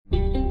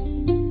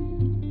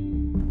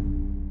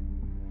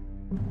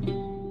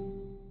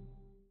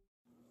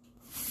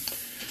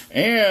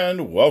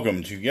And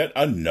welcome to yet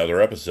another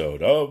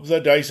episode of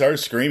The Dice Are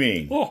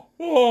Screaming. Oh,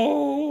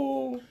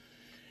 oh.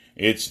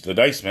 It's the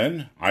Dice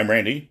Men. I'm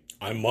Randy.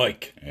 I'm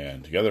Mike.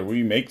 And together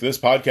we make this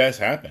podcast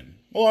happen,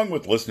 along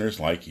with listeners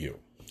like you.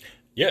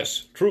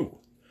 Yes, true.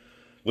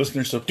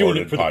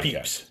 Listener-supported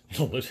podcast.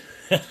 Doing it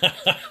for the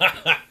peeps.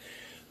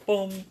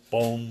 Boom,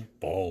 boom,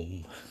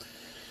 boom.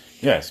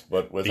 Yes,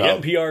 but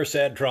without... The NPR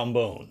sad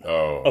trombone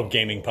of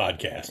gaming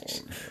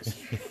podcasts.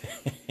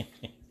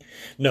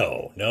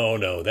 No,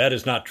 that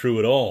is not true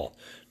at all.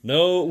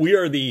 No, we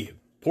are the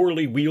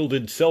poorly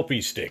wielded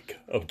selfie stick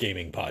of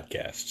gaming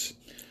podcasts.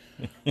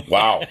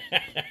 Wow.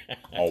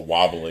 All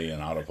wobbly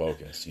and out of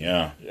focus,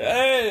 yeah.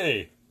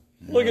 Hey,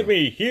 look at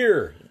me,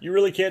 here. You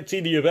really can't see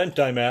the event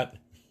I'm at.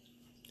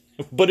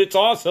 But it's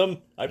awesome,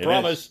 I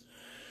promise.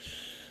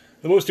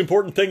 The most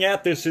important thing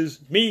at this is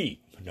me.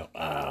 No,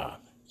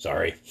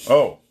 sorry.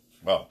 Oh,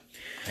 well,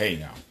 hey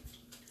now.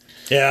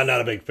 Yeah, I'm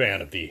not a big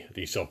fan of the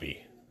selfie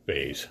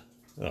phase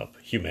of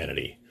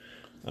humanity.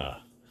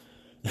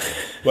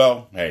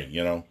 Well,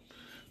 hey,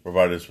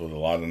 provide us with a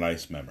lot of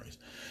nice memories.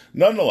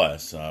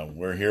 Nonetheless,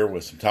 we're here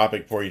with some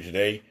topic for you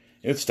today.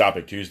 It's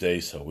Topic Tuesday,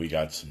 so we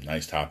got some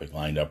nice topic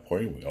lined up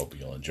for you. We hope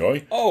you'll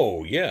enjoy.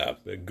 Oh, yeah.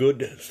 A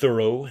good,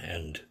 thorough,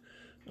 and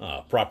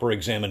proper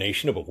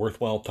examination of a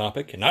worthwhile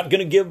topic. And not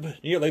going to give,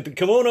 the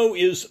kimono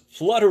is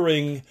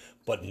fluttering,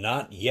 but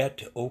not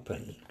yet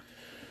open.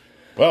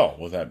 Well,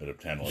 with that bit of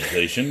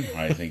tantalization,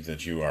 I think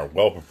that you are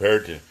well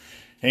prepared to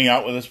hang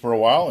out with us for a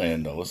while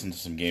and listen to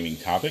some gaming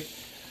topic.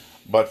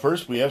 But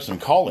first, we have some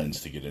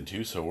call-ins to get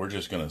into, so we're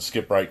just going to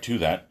skip right to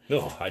that.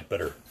 Oh, I'd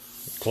better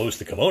close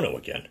the kimono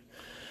again.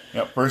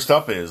 Yep, first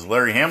up is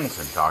Larry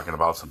Hamilton talking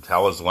about some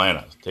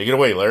Talismana. Take it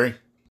away, Larry.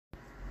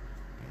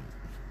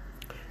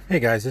 Hey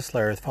guys, this is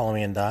Larry with Follow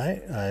Me and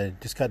Die. I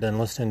just got done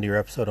listening to your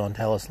episode on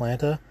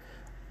Talislanta.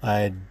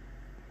 I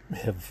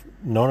have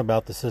known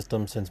about the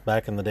system since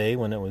back in the day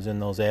when it was in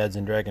those ads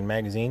in Dragon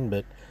Magazine,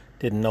 but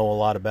didn't know a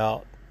lot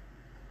about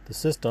the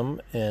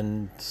system,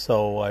 and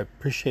so I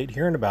appreciate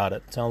hearing about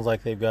it. Sounds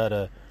like they've got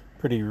a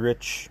pretty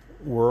rich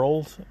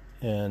world,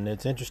 and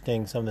it's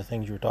interesting some of the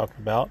things you were talking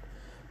about.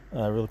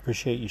 I really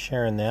appreciate you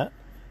sharing that.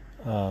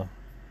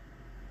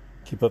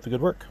 Keep up the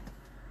good work.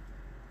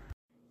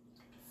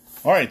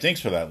 All right,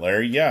 thanks for that,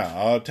 Larry.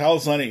 Yeah,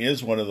 Talismana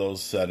is one of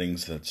those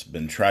settings that's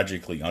been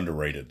tragically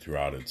underrated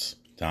throughout its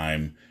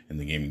time in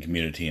the gaming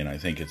community, and I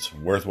think it's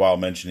worthwhile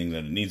mentioning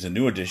that it needs a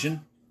new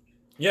edition.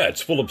 Yeah,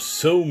 it's full of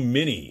so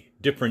many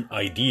different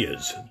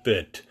ideas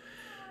that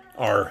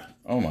are...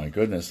 Oh my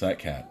goodness, that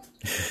cat.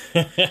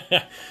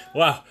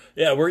 Wow,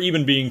 yeah, we're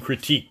even being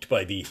critiqued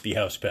by the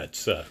house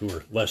pets who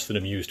are less than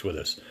amused with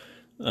us.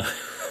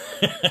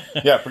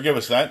 Yeah, forgive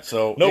us that.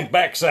 So no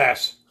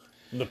backsass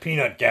in the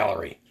peanut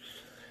gallery.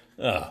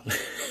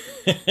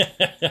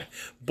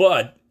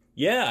 But,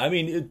 yeah, I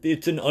mean,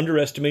 it's an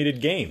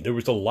underestimated game. There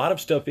was a lot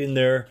of stuff in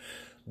there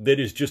that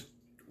is just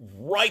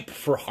ripe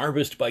for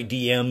harvest by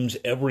DMs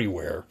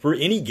everywhere, for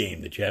any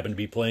game that you happen to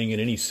be playing in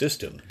any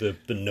system. The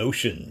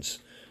notions,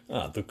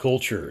 the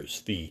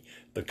cultures, the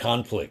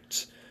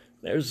conflicts.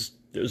 There's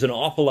an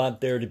awful lot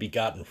there to be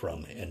gotten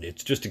from, and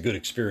it's just a good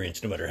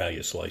experience no matter how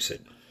you slice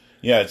it.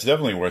 Yeah, it's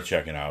definitely worth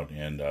checking out,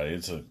 and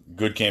it's a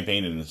good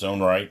campaign in its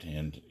own right,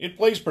 and it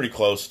plays pretty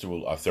close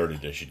to a 3rd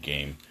edition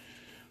game,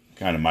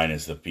 kind of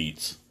minus the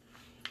feats.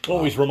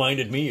 Always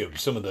reminded me of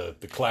some of the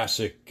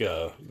classic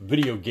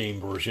video game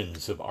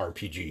versions of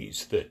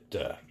RPGs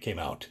that came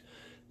out.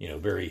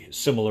 Very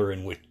similar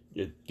in which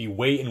the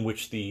way in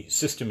which the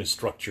system is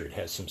structured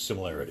has some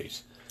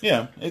similarities.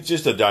 Yeah, it's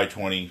just a die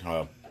 20,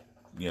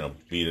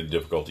 beat a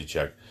difficulty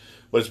check.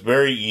 But it's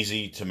very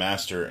easy to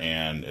master,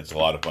 and it's a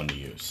lot of fun to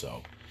use.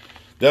 So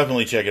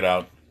definitely check it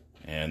out.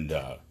 And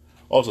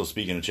also,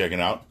 speaking of checking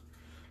out,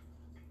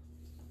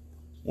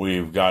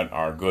 we've got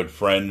our good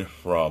friend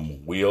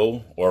from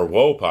Wheel or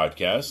Woe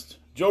podcast,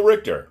 Joe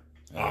Richter.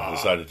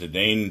 Decided to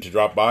deign to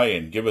drop by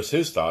and give us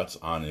his thoughts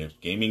on if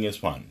gaming is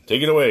fun.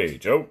 Take it away,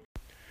 Joe.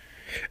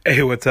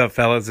 Hey, what's up,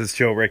 fellas? It's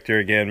Joe Richter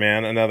again,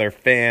 man. Another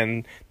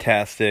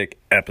fantastic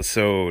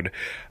episode.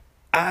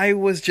 I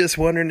was just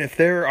wondering if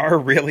there are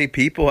really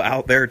people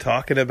out there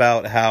talking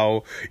about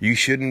how you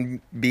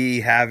shouldn't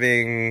be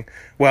having...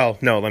 Well,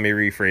 no, let me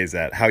rephrase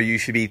that. How you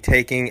should be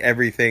taking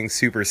everything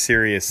super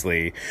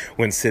seriously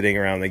when sitting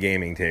around the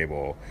gaming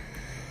table.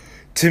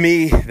 To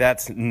me,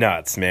 that's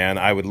nuts, man.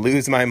 I would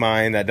lose my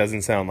mind. That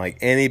doesn't sound like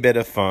any bit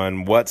of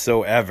fun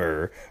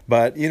whatsoever.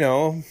 But,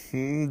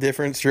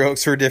 different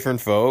strokes for different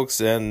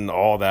folks and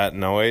all that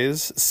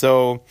noise.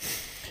 So,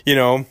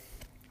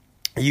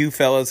 you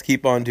fellas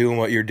keep on doing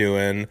what you're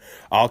doing.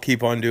 I'll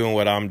keep on doing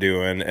what I'm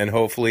doing. And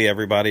hopefully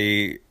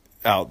everybody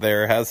out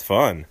there has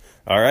fun.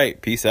 All right,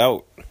 peace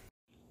out.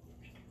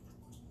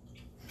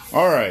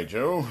 All right,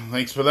 Joe.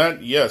 Thanks for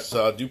that. Yes,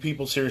 do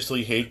people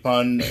seriously hate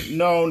fun?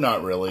 No,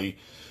 not really.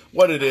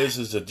 What it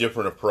is a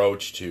different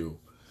approach to...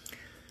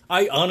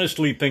 I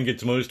honestly think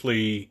it's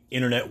mostly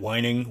internet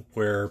whining,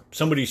 where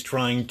somebody's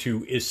trying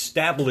to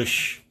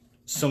establish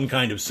some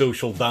kind of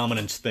social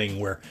dominance thing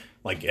where,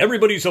 like,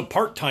 everybody's a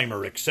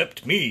part-timer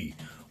except me,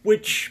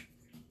 which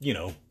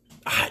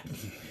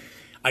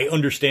I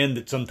understand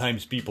that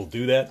sometimes people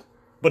do that,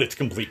 but it's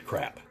complete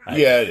crap.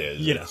 Yeah, it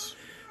is.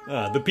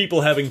 The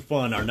people having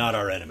fun are not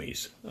our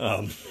enemies.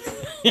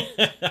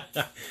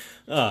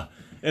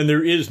 And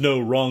there is no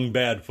wrong,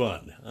 bad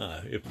fun.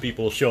 If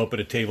people show up at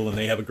a table and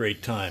they have a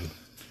great time,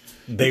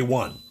 they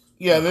won.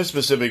 Yeah, this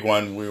specific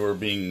one we were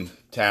being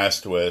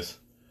tasked with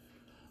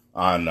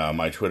on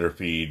my Twitter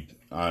feed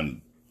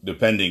on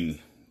depending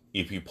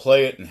if you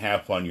play it and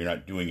have fun, you're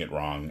not doing it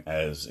wrong,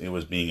 as it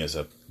was being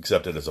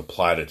accepted as a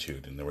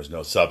platitude and there was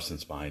no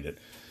substance behind it,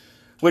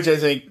 which I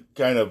think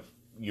kind of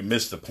you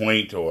missed the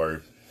point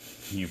or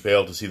you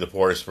fail to see the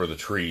forest for the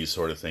trees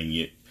sort of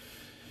thing.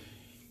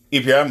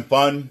 If you're having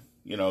fun,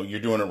 you're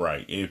doing it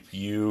right. If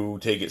you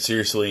take it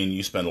seriously and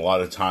you spend a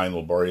lot of time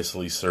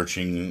laboriously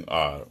searching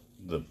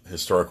the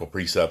historical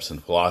precepts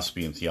and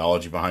philosophy and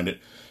theology behind it,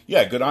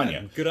 yeah, good on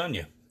you. Good on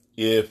you.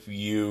 If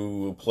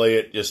you play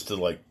it just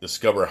to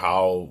discover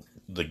how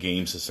the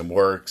game system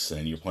works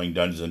and you're playing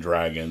Dungeons and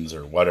Dragons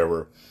or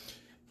whatever,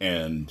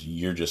 and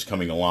you're just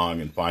coming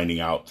along and finding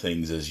out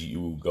things as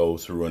you go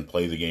through and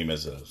play the game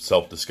as a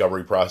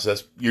self-discovery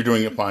process, you're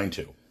doing it fine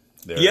too.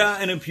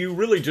 And if you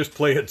really just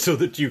play it so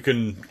that you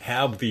can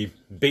have the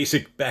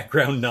basic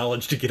background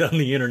knowledge to get on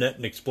the internet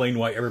and explain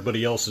why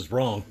everybody else is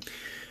wrong,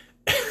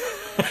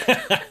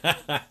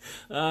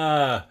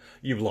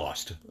 you've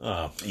lost.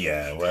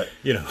 Yeah, what?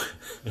 You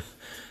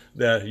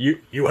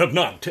have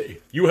not.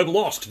 You have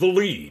lost the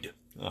lead.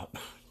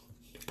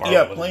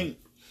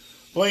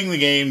 Playing the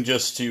game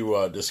just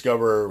to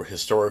discover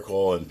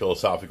historical and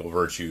philosophical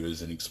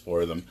virtues and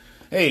explore them.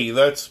 Hey,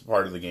 that's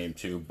part of the game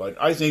too. But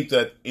I think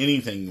that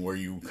anything where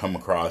you come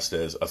across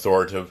as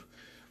authoritative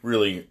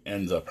really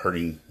ends up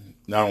hurting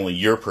not only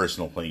your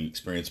personal playing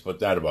experience, but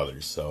that of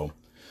others. So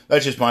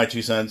that's just my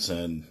 2 cents,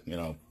 and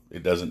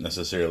it doesn't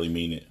necessarily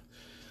mean it.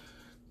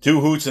 2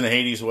 hoots and a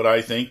Hades what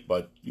I think,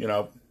 but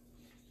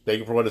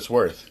take it for what it's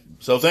worth.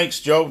 So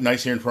thanks, Joe.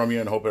 Nice hearing from you,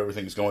 and hope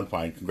everything's going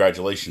fine.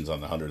 Congratulations on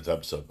the 100th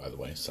episode, by the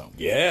way. So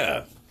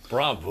yeah,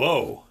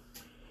 bravo.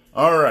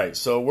 All right,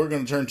 so we're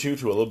going to turn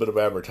to a little bit of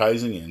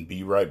advertising and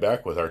be right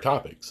back with our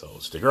topic. So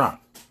stick around.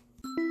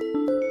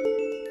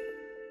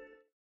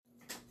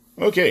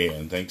 Okay,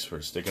 and thanks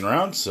for sticking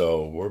around.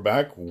 So we're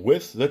back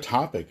with the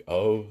topic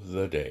of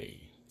the day.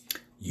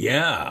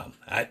 Yeah,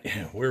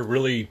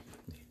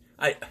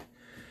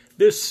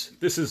 This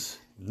is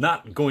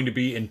not going to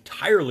be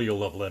entirely a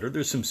love letter.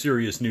 There's some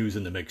serious news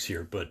in the mix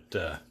here, but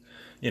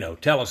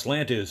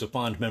Talislanta is a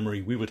fond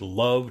memory we would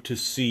love to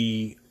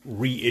see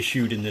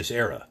reissued in this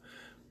era.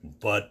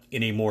 But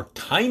in a more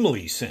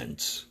timely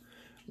sense,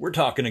 we're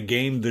talking a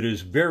game that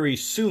is very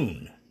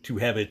soon to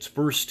have its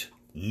first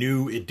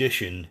new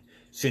edition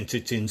since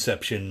its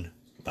inception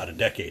about a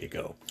decade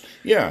ago.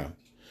 Yeah.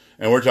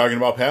 And we're talking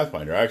about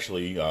Pathfinder.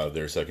 Actually,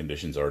 their second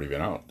edition's already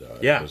been out.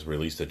 It was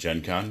released at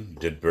Gen Con,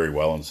 did very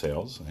well in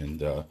sales,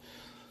 and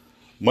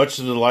much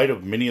to the delight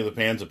of many of the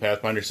fans of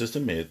Pathfinder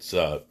system, it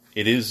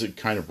is a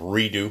kind of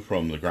redo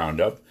from the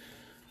ground up,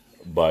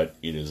 but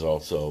it is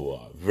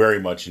also very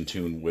much in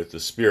tune with the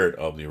spirit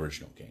of the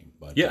original game.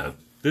 But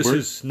this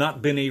has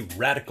not been a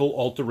radical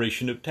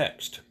alteration of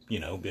text.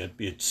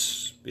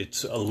 It's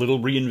a little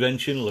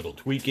reinvention, a little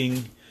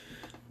tweaking,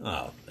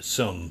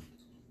 some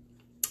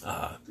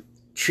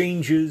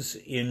changes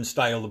in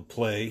style of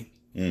play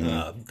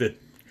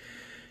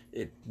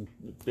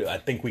I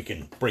think we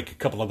can break a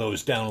couple of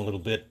those down a little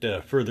bit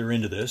further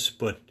into this,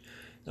 but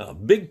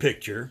big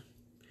picture,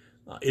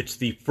 it's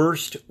the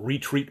first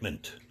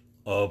retreatment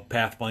of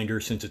Pathfinder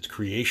since its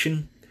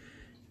creation,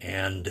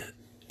 and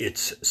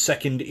its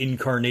second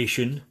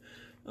incarnation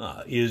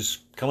is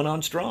coming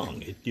on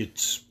strong.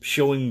 It's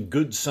showing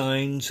good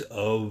signs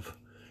of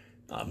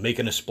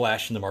making a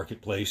splash in the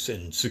marketplace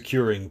and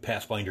securing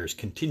Pathfinder's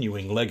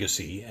continuing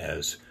legacy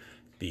as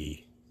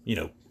the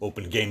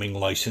open gaming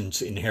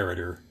license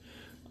inheritor,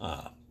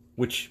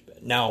 which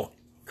now,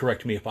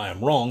 correct me if I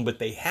am wrong, but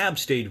they have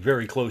stayed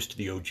very close to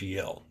the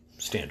OGL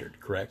standard,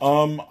 correct?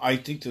 I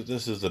think that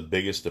this is the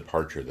biggest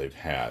departure they've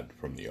had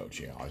from the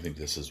OGL. I think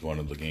this is one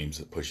of the games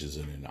that pushes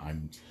it in.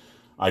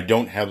 I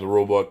don't have the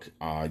rulebook.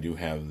 I do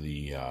have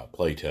the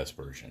playtest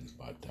version,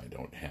 but I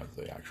don't have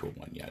the actual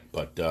one yet.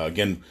 But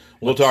again,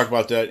 we'll talk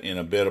about that in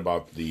a bit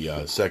about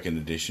the second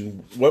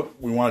edition.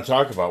 What we want to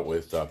talk about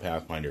with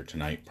Pathfinder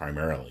tonight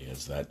primarily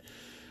is that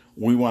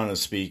we want to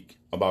speak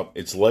about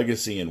its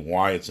legacy and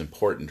why it's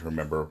important to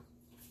remember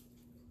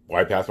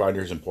why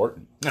Pathfinder is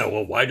important. Oh,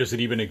 well, why does it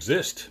even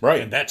exist?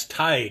 Right. And that's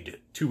tied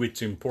to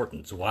its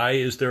importance. Why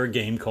is there a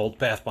game called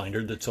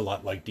Pathfinder that's a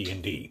lot like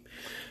D&D?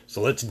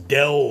 So let's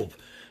delve.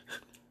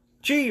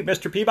 Gee,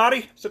 Mr.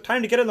 Peabody, is it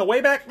time to get in the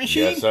Wayback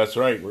Machine? Yes, that's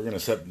right. We're going to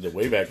set the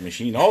Wayback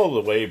Machine all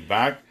the way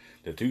back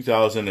to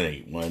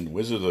 2008 when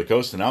Wizards of the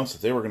Coast announced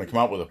that they were going to come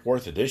out with a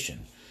 4th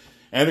edition.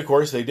 And, of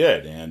course, they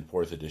did. And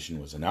 4th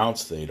edition was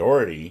announced. They'd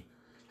already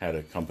had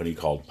a company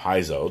called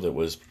Paizo that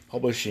was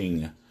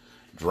publishing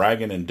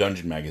Dragon and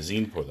Dungeon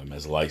magazine for them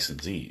as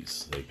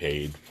licensees. They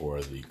paid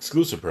for the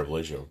exclusive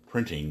privilege of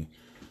printing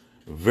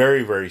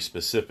very, very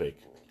specific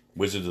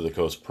Wizards of the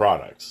Coast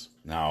products.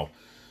 Now,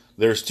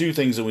 there's two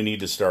things that we need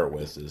to start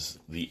with is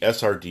the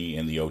SRD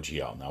and the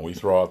OGL. Now, we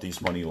throw out these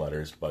funny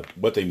letters, but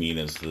what they mean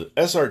is the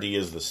SRD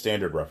is the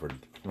standard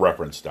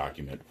reference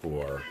document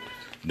for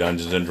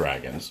Dungeons and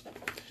Dragons.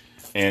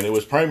 And it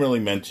was primarily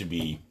meant to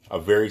be a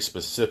very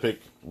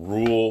specific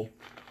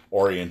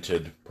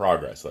rule-oriented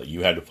progress. Like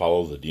you had to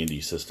follow the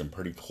D&D system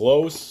pretty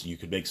close. You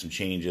could make some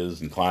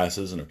changes in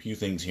classes and a few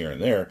things here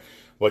and there,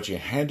 but you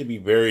had to be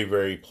very,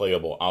 very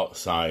playable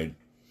outside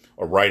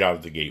or right out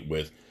of the gate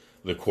with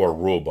the core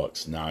rule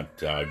books, not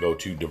go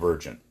too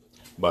divergent.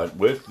 But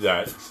with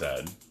that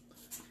said,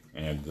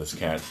 and this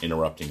cat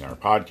interrupting our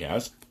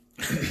podcast,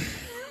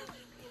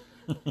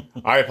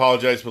 I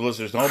apologize for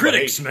listeners. No,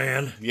 Critics, but, hey,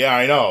 man. Yeah,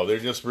 I know. They're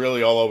just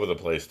really all over the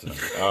place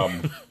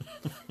tonight.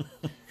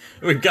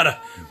 We've got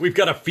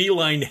a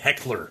feline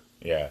heckler.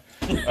 Yeah.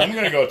 I'm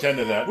going to go attend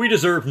to that. We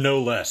deserve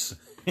no less.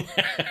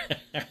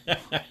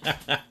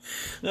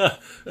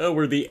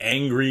 We're the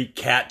angry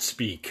cat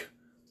speak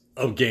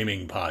of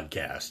gaming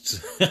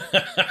podcasts.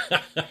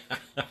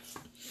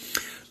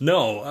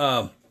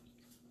 No,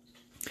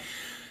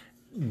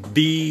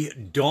 the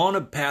dawn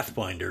of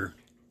Pathfinder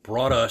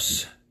brought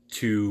us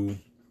to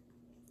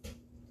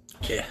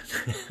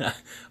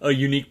a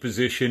unique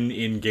position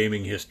in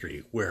gaming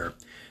history where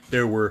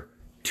there were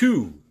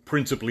two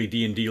principally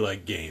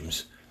D&D-like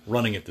games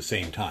running at the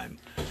same time.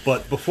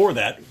 But before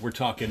that, we're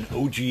talking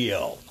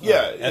OGL.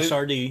 Yeah.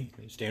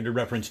 SRD, Standard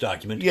Reference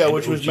Document. Yeah, and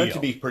which was OGL. meant to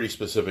be pretty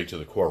specific to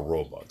the core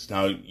rulebooks.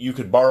 Now, you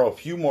could borrow a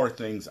few more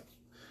things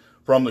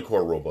from the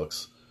core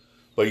rulebooks,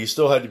 but you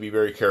still had to be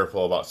very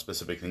careful about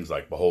specific things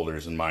like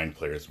beholders and mind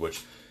flayers,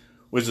 which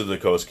Wizards of the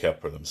Coast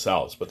kept for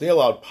themselves. But they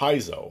allowed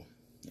Paizo,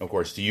 of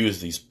course, to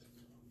use these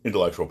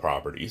intellectual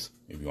properties,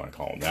 if you want to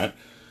call them that,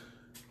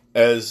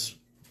 as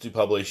to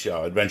publish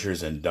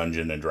adventures in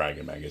Dungeon and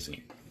Dragon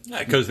magazine.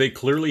 Because they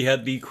clearly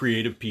had the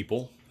creative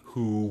people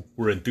who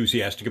were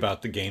enthusiastic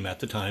about the game at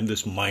the time.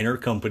 This minor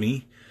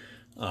company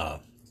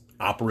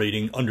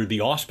operating under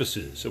the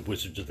auspices of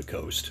Wizards of the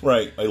Coast.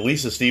 Right.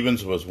 Lisa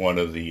Stevens was one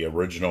of the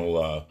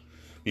original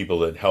people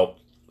that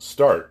helped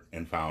start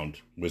and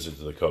found Wizards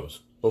of the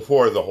Coast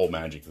before the whole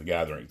Magic the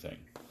Gathering thing.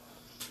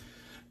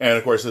 And,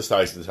 of course, this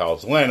ties to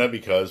Talismana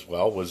because,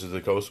 well, Wizards of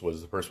the Coast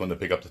was the first one to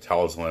pick up the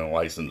Talismana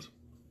license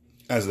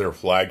as their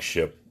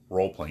flagship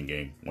role-playing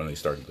game when they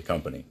started the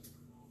company.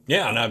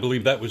 Yeah, and I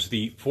believe that was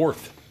the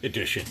 4th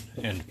edition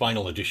and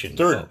final edition.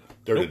 Third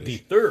edition. The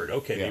third.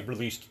 Okay, Yeah. they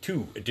released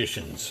 2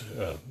 editions.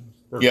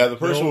 The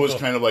first one was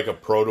kind of like a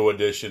proto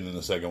edition, and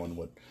the second one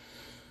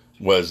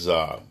was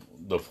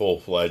the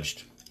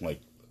full-fledged, like,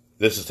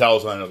 this is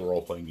Talismana, the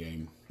role-playing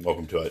game.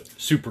 Welcome to it.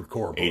 Super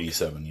core book.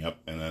 87, yep.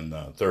 And then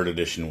the third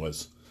edition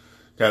was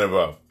kind of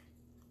a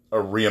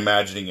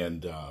reimagining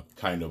and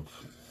kind of...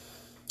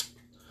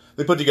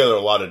 They put together a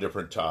lot of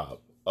different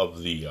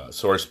of the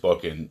source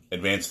book and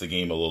advanced the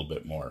game a little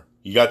bit more.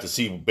 You got to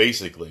see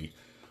basically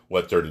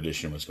what third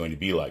edition was going to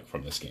be like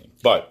from this game.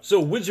 But So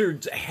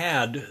Wizards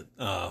had,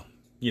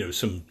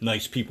 some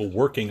nice people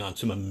working on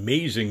some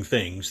amazing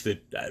things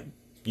that,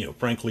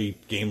 frankly,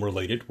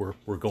 game-related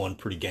were going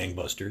pretty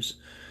gangbusters.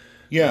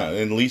 yeah,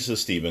 and Lisa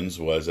Stevens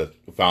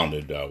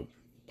founded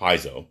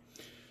Paizo.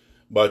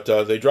 But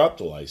they dropped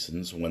the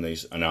license when they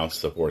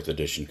announced the 4th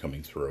edition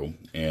coming through.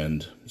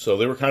 And so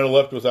they were kind of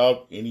left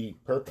without any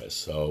purpose.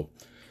 So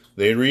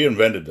they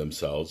reinvented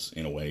themselves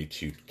in a way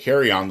to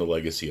carry on the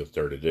legacy of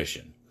 3rd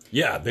edition.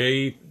 Yeah,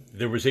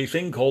 there was a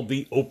thing called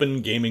the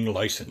Open Gaming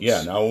License.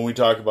 Yeah, now when we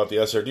talk about the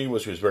SRD,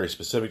 which was very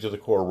specific to the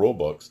core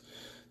rulebooks,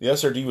 the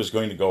SRD was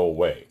going to go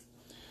away.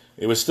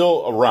 It was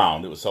still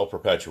around, it was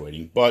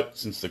self-perpetuating, but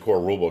since the core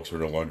rulebooks were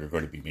no longer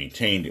going to be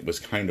maintained, it was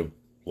kind of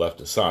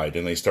left aside,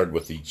 and they started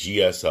with the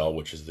GSL,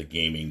 which is the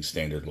Gaming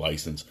Standard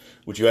License,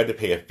 which you had to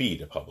pay a fee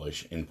to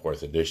publish in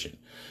 4th edition.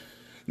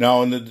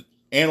 Now, in the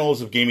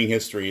annals of gaming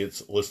history,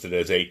 it's listed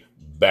as a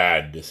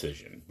bad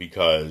decision,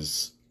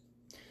 because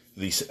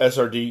the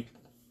SRD,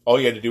 all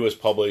you had to do was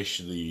publish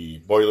the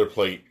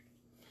boilerplate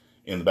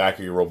in the back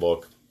of your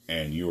rulebook,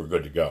 and you were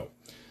good to go.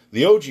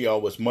 The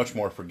OGL was much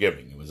more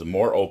forgiving. It was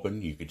more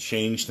open. You could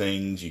change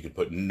things. You could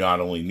put not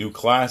only new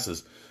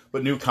classes,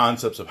 but new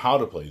concepts of how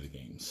to play the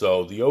game.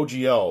 So the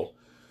OGL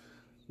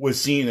was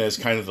seen as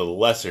kind of the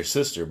lesser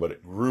sister, but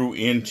it grew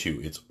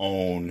into its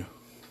own.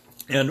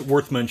 And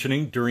worth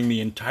mentioning, during the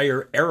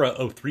entire era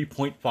of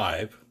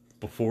 3.5,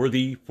 before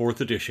the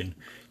 4th edition,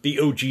 the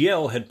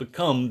OGL had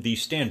become the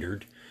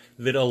standard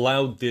that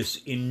allowed this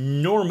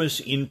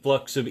enormous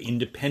influx of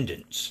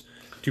independence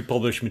to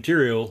publish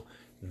material,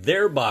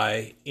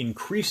 thereby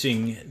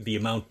increasing the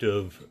amount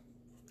of,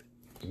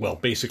 well,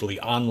 basically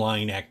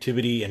online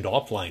activity and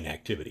offline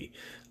activity.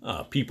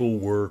 People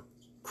were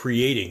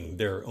creating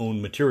their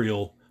own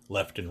material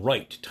left and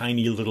right.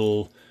 Tiny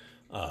little,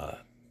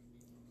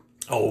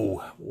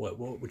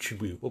 what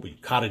should we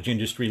cottage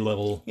industry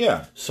level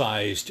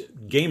sized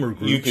gamer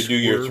groups. You could do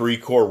your 3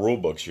 core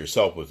rulebooks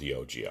yourself with the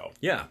OGL.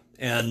 Yeah,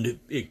 and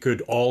it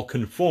could all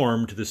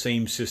conform to the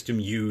same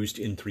system used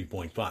in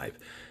 3.5.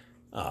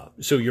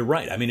 So you're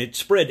right. I mean, it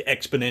spread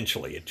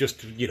exponentially. It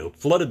just,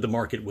 flooded the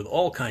market with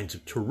all kinds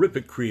of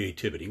terrific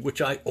creativity,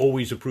 which I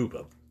always approve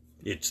of.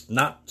 It's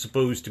not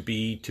supposed to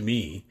be, to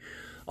me,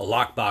 a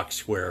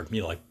lockbox where,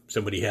 like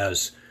somebody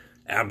has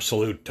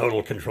absolute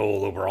total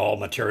control over all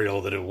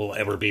material that it will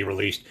ever be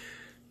released.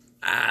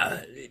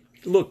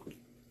 Look,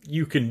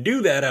 you can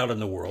do that out in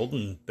the world,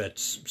 and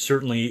that's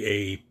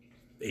certainly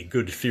a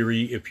good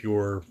theory if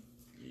you're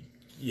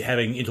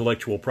having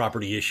intellectual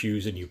property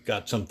issues and you've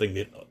got something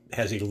that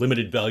has a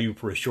limited value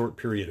for a short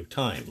period of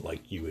time,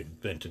 like you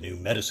invent a new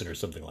medicine or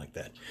something like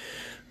that,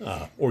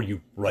 or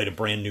you write a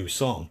brand new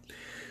song.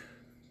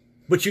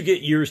 But you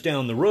get years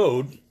down the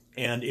road,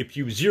 and if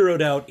you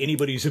zeroed out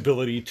anybody's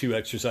ability to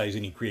exercise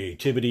any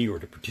creativity or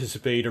to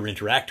participate or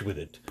interact with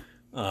it,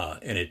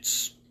 and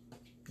it's,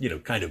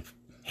 kind of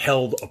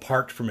held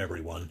apart from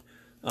everyone,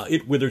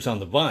 it withers on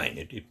the vine.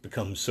 It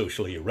becomes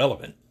socially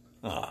irrelevant.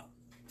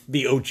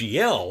 The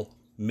OGL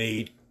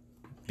made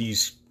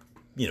these,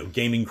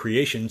 gaming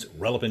creations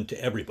relevant to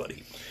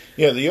everybody.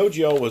 Yeah, the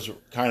OGL was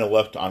kind of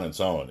left on its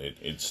own.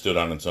 It stood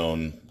on its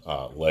own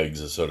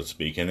legs, so to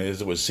speak, and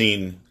it was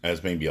seen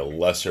as maybe a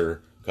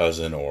lesser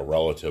cousin or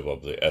relative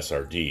of the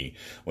SRD,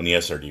 when the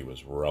SRD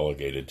was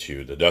relegated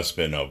to the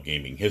dustbin of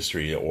gaming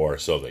history, or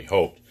so they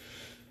hoped.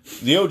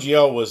 The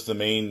OGL was the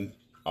main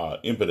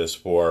impetus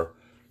for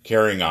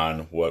carrying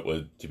on what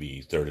was to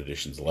be 3rd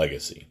edition's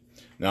legacy.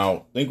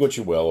 Now, think what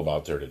you will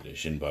about 3rd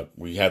edition, but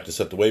we have to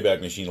set the Wayback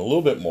Machine a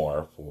little bit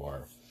more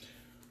for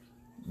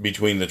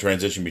between the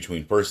transition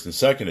between 1st and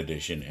 2nd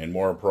edition, and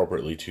more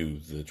appropriately to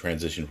the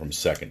transition from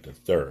 2nd to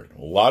 3rd.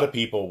 A lot of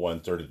people, when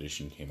 3rd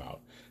edition came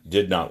out,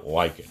 did not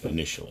like it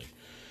initially.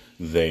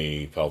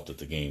 They felt that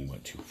the game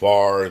went too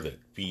far, that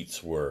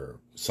feats were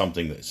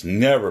something that's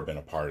never been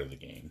a part of the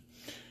game,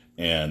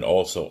 and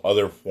also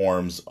other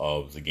forms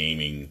of the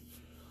gaming,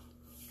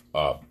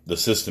 the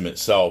system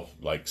itself,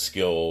 like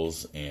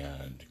skills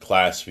and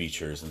class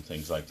features and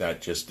things like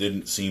that, just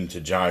didn't seem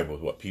to jive with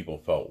what people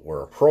felt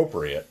were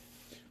appropriate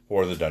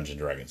for the Dungeons &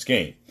 Dragons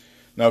game.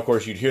 Now, of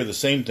course, you'd hear the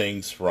same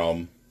things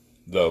from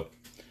the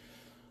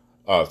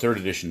 3rd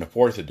edition to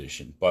 4th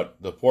edition, but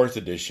the 4th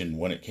edition,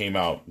 when it came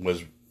out,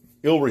 was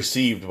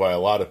ill-received by a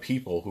lot of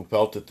people who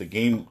felt that the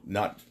game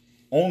not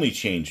only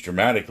changed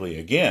dramatically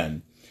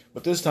again,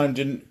 but this time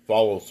didn't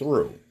follow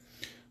through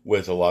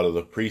with a lot of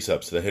the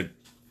precepts that had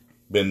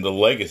been the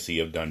legacy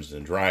of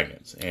Dungeons &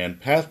 Dragons.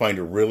 And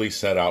Pathfinder really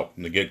set out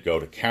from the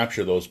get-go to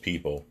capture those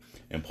people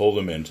and pull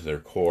them into their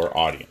core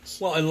audience.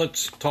 Well, and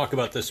let's talk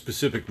about the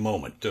specific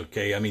moment,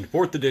 okay? I mean,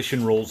 4th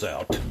edition rolls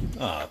out.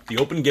 The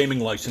open gaming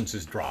license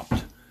is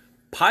dropped.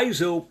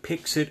 Paizo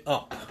picks it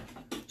up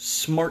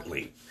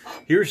smartly.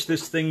 Here's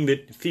this thing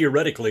that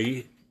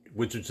theoretically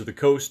Wizards of the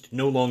Coast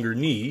no longer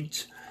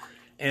needs.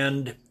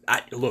 And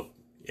look,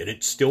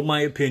 it's still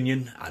my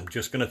opinion. I'm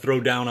just going to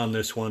throw down on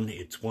this one.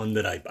 It's one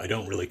that I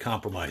don't really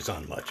compromise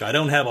on much. I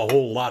don't have a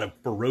whole lot of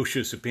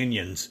ferocious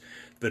opinions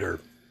that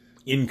are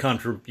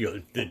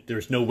that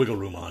there's no wiggle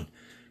room on.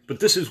 But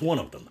this is one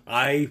of them.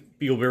 I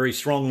feel very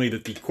strongly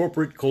that the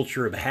corporate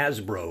culture of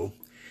Hasbro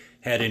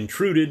had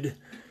intruded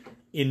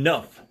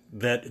enough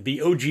that the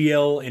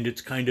OGL and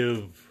its kind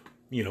of,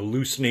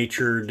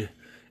 loose-natured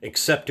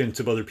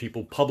acceptance of other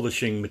people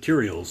publishing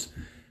materials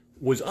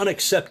was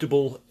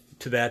unacceptable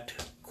to that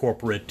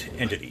corporate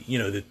entity.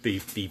 That the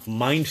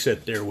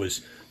mindset there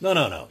was,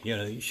 no.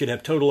 You should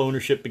have total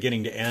ownership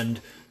beginning to end.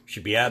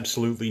 Should be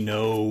absolutely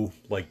no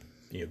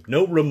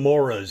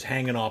remoras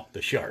hanging off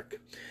the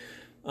shark.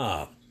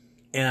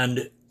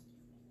 And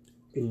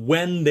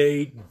when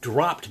they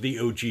dropped the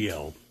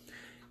OGL,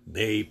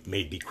 they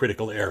made the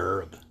critical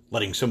error of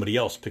letting somebody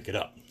else pick it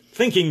up,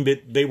 thinking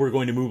that they were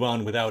going to move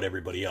on without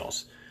everybody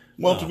else.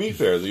 Well, to be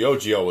fair, the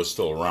OGL was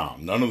still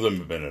around. None of them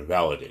have been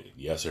invalidated.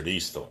 The SRD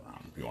is still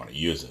around if you want to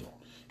use it.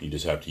 You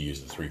just have to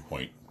use the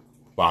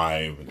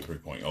 3.5 and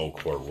 3.0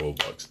 core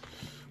rulebooks,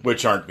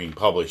 which aren't being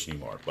published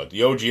anymore. But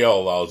the OGL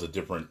allows a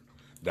different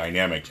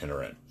dynamic to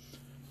enter in.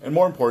 And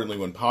more importantly,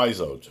 when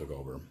Paizo took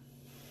over,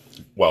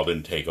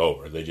 didn't take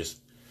over, they just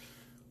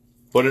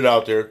put it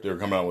out there. They were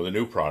coming out with a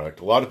new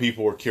product. A lot of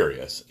people were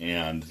curious,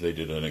 and they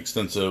did an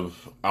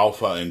extensive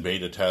alpha and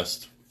beta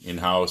test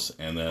in-house,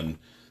 and then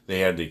they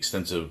had the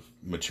extensive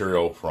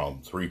material from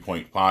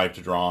 3.5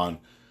 to draw on.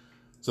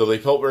 So they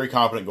felt very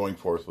confident going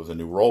forth with a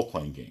new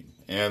role-playing game.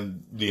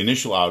 And the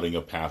initial outing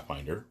of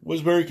Pathfinder was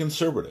very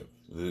conservative.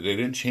 They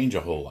didn't change a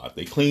whole lot.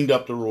 They cleaned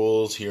up the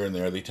rules here and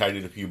there. They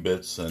tidied a few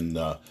bits. And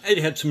it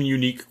had some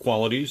unique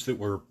qualities that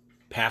were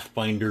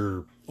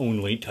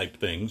Pathfinder-only type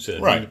things.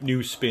 Right.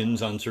 New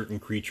spins on certain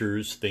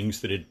creatures,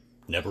 things that had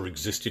never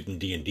existed in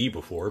D&D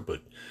before.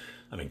 But,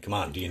 I mean, come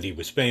on, D&D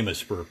was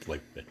famous for, a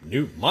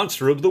new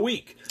monster of the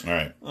week. All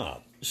right.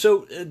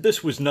 So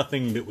this was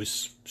nothing that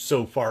was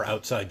so far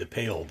outside the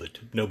pale that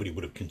nobody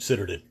would have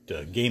considered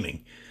it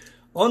gaming.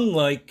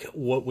 Unlike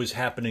what was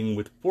happening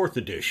with 4th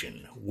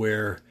edition,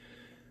 where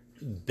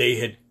they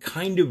had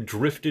kind of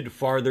drifted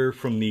farther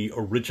from the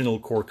original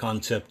core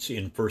concepts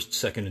in 1st,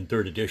 2nd, and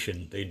 3rd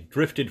edition. They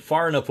drifted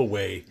far enough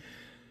away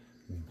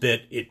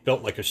that it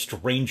felt like a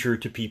stranger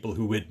to people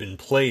who had been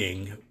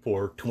playing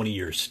for 20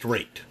 years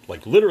straight.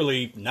 Like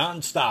literally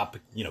nonstop,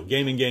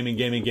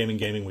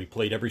 gaming. We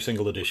played every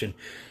single edition.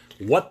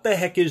 What the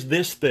heck is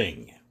this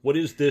thing? What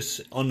is this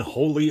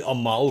unholy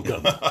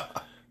amalgam?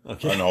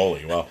 Okay.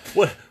 Unholy, well.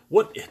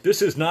 What?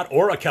 This is not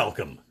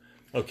orichalcum,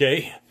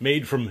 okay?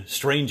 Made from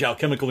strange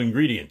alchemical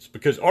ingredients,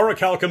 because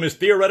orichalcum is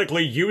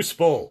theoretically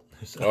useful.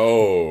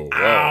 Oh, wow.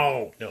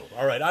 Ow! No,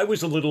 all right, I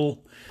was a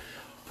little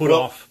put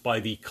off by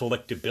the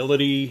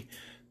collectability,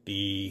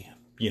 the,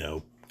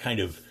 kind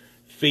of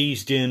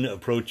phased-in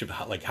approach of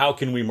how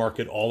can we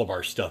market all of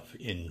our stuff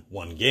in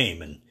one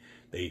game, and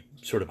they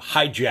sort of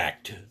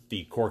hijacked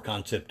the core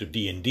concept of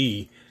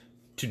D&D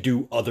to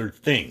do other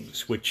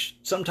things, which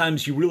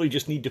sometimes you really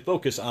just need to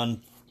focus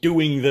on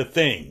doing the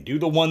thing. Do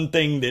the one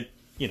thing that,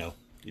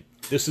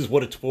 this is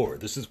what it's for.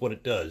 This is what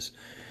it does.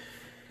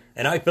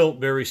 And I felt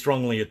very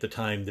strongly at the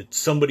time that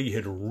somebody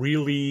had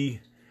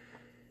really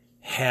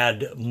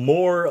had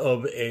more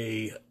of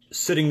a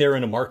sitting there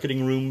in a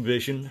marketing room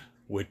vision,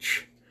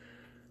 which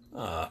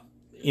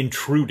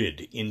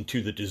intruded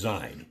into the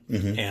design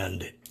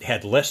and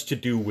had less to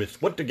do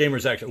with what the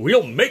gamers actually,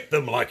 we'll make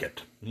them like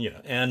it.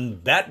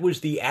 And that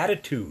was the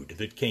attitude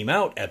that came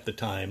out at the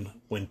time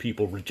when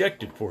people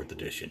rejected 4th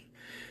edition.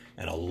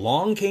 And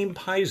along came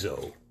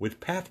Paizo with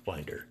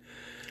Pathfinder,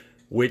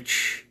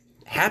 which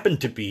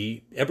happened to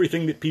be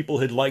everything that people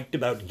had liked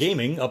about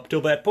gaming up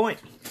till that point.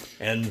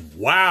 And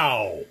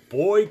wow,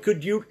 boy,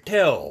 could you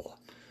tell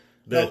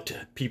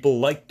that people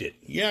liked it.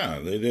 Yeah,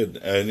 they did.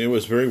 And it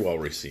was very well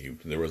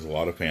received. There was a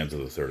lot of fans of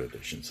the 3rd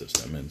edition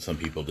system, and some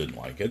people didn't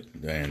like it,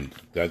 and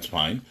that's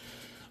fine.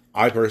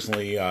 I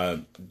personally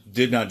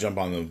did not jump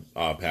on the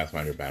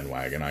Pathfinder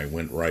bandwagon. I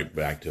went right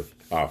back to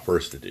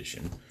 1st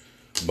edition.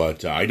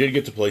 But I did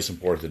get to play some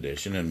 4th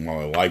edition, and while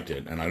I liked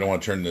it, and I don't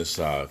want to turn this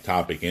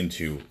topic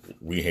into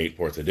we hate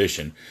 4th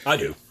edition. I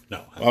do.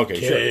 No. I'm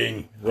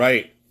kidding. Sure.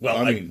 Right.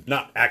 Well, I'm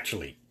not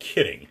actually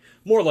kidding.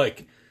 More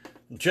like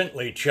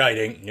gently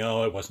chiding.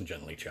 No, it wasn't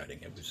gently chiding.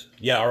 It was,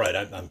 all right,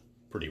 I'm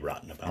pretty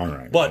rotten about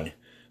it. All right.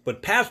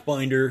 But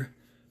Pathfinder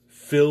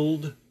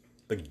filled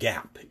the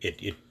gap.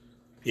 It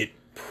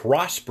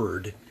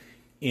prospered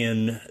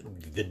in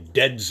the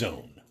dead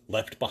zone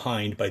left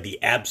behind by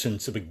the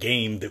absence of a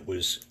game that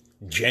was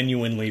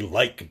genuinely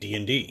like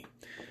D&D.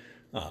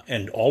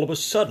 And all of a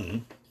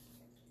sudden,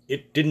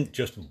 it didn't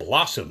just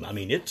blossom. I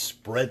mean, it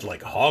spread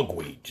like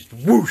hogweed. Just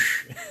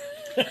whoosh!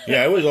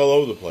 Yeah, it was all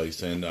over the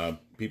place, and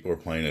people were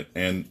playing it.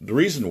 And the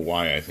reason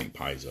why I think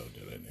Paizo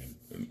did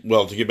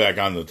it, to get back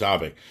on the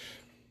topic,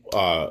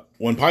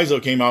 when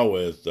Paizo came out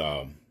with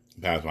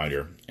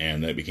Pathfinder,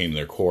 and that became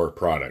their core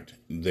product,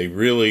 they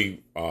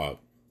really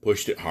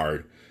pushed it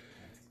hard.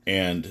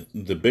 And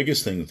the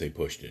biggest thing that they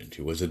pushed it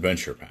into was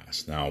Adventure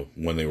Pass. Now,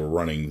 when they were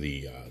running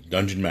the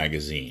Dungeon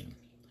Magazine,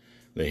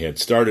 they had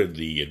started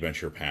the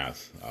Adventure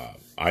Path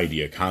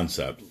idea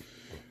concept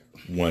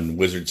when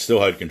Wizards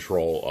still had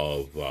control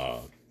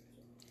of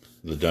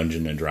the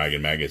Dungeon and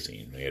Dragon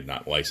magazine. They had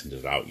not licensed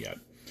it out yet.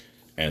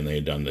 And they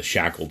had done the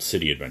Shackled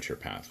City Adventure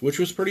Path, which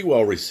was pretty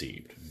well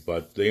received.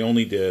 But they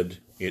only did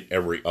it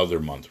every other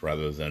month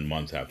rather than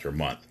month after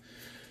month.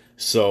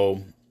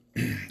 So,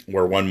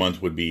 where one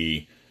month would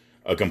be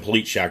a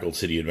complete Shackled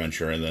City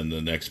adventure, and then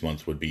the next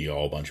month would be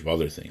all a bunch of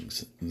other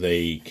things.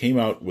 They came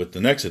out with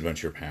the next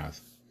adventure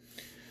path,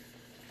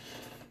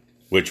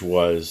 which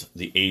was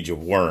the Age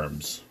of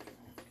Worms,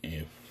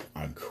 if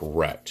I'm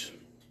correct.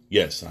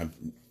 Yes,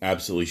 I'm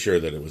absolutely sure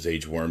that it was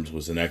Age of Worms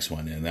was the next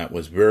one, and that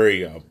was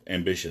very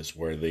ambitious,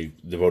 where they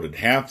devoted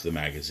half the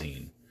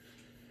magazine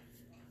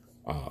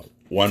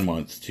 1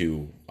 month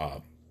to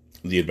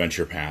the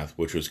adventure path,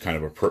 which was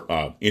kind of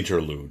a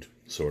interlude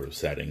sort of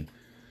setting.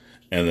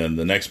 And then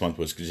the next month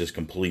was to just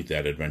complete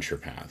that adventure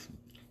path,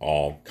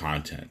 all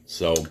content.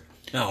 So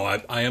now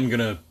I am going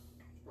to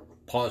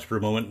pause for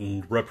a moment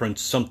and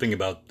reference something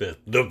about the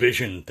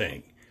vision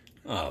thing.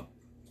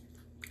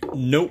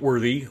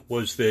 Noteworthy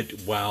was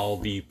that while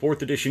the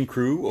 4th edition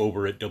crew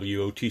over at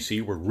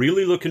WOTC were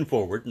really looking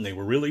forward and they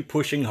were really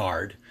pushing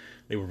hard,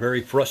 they were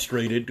very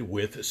frustrated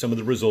with some of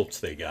the results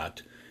they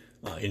got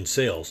in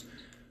sales.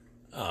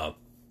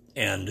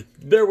 And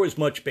there was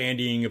much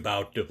bandying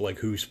about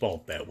whose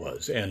fault that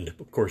was. And,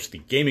 of course, the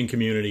gaming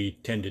community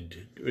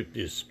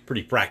is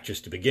pretty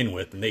fractious to begin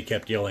with, and they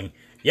kept yelling,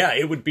 yeah,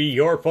 it would be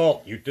your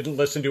fault. You didn't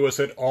listen to us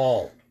at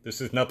all.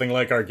 This is nothing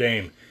like our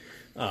game.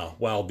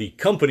 While the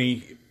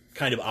company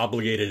kind of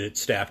obligated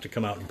its staff to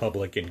come out in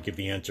public and give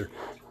the answer,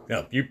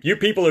 no, you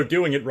people are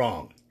doing it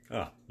wrong.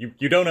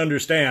 You don't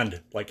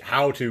understand,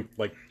 how to,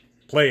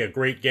 play a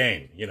great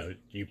game.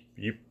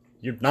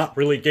 You're not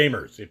really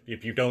gamers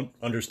if you don't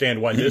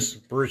understand why this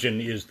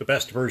version is the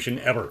best version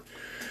ever.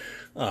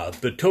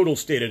 The total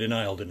state of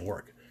denial didn't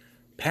work.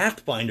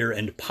 Pathfinder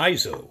and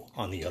Paizo,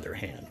 on the other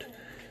hand,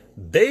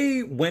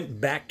 they went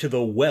back to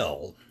the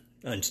well.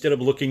 Instead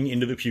of looking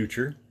into the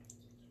future,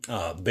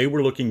 they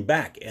were looking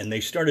back, and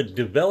they started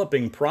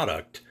developing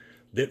product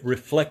that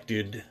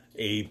reflected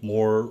a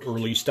more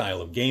early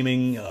style of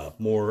gaming, a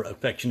more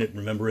affectionate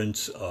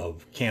remembrance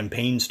of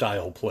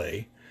campaign-style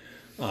play.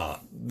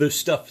 The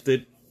stuff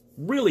that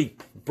really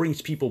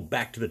brings people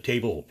back to the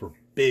table for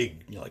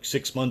big, like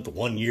 6-month,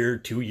 1 year,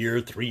 2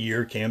 year, 3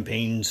 year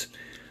campaigns.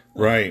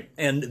 Right.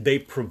 And they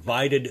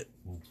provided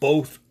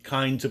both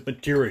kinds of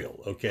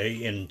material, okay,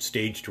 in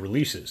staged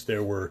releases.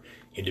 There were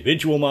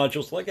individual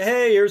modules like,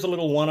 hey, here's a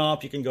little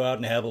one-off. You can go out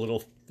and have a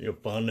little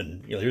fun,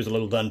 and here's a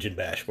little dungeon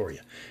bash for you.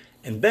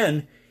 And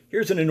then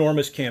here's an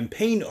enormous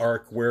campaign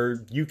arc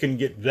where you can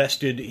get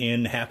vested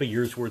in half a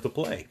year's worth of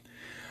play.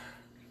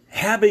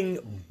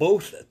 Having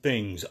both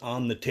things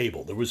on the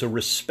table, there was a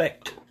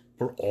respect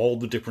for all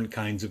the different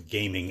kinds of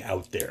gaming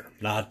out there,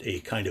 not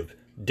a kind of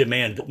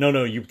demand,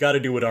 no, you've got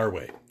to do it our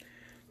way.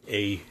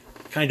 A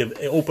kind of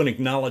open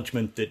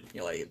acknowledgement that,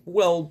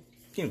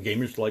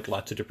 gamers like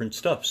lots of different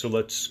stuff, so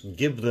let's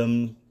give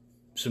them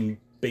some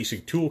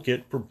basic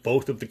toolkit for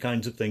both of the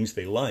kinds of things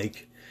they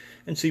like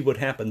and see what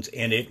happens.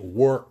 And it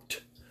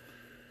worked.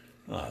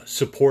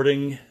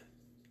 Supporting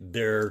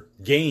their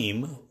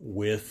game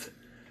with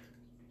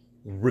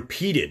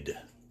repeated,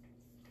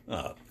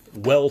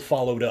 well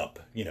followed up.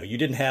 You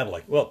didn't have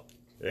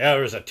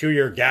there was a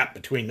 2-year gap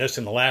between this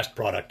and the last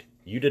product.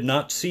 You did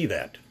not see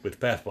that with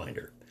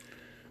Pathfinder.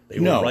 They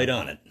were right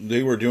on it.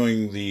 They were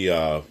doing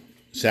the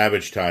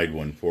Savage Tide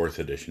when 4th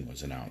edition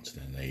was announced,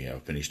 and they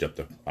finished up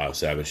the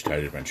Savage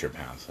Tide Adventure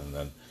Path, and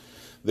then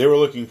they were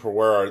looking for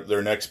where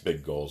their next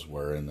big goals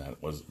were, and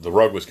that was the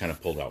rug was kind of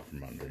pulled out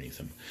from underneath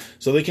them.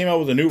 So they came out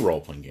with a new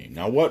role-playing game.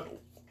 Now, what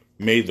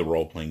made the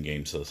role-playing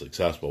game so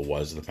successful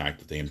was the fact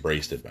that they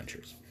embraced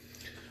adventures.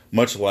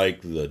 Much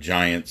like the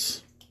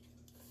Giants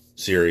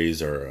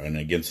series or an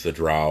Against the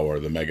Drow or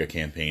the mega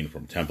campaign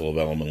from Temple of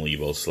Elemental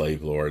Evil,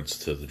 Slave Lords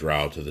to the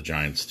Drow to the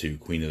Giants to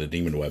Queen of the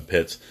Demon Web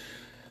Pits,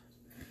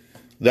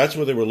 that's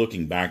what they were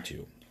looking back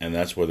to. And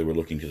that's where they were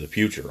looking to the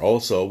future.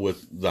 Also,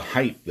 with the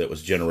hype that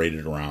was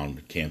generated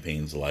around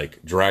campaigns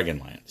like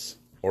Dragonlance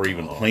or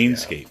even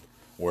Planescape,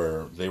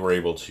 where they were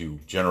able to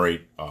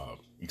generate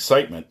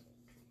excitement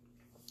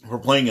for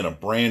playing in a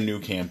brand new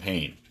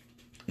campaign.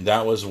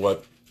 That was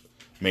what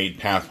made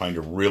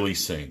Pathfinder really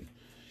sing.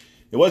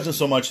 It wasn't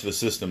so much the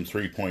system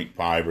 3.5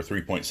 or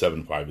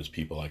 3.75 as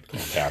people like to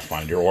call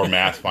Pathfinder, or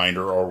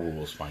Mathfinder, or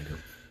Rules Finder.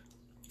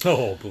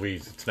 Oh,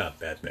 please, it's not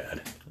that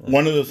bad.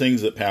 One of the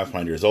things that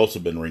Pathfinder has also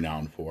been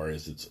renowned for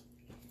is its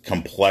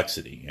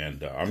complexity,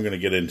 and I'm going to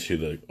get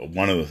into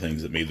one of the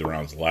things that made the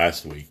rounds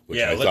last week, which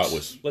I thought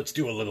was... Let's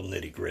do a little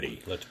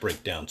nitty-gritty. Let's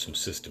break down some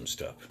system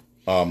stuff.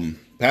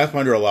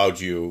 Pathfinder allowed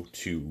you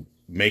to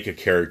make a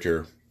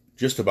character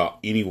just about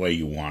any way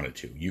you wanted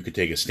to. You could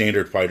take a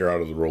standard fighter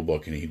out of the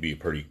rulebook, and he'd be a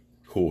pretty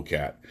cool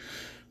cat.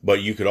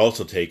 But you could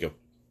also take a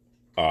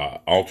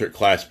alternate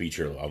class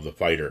feature of the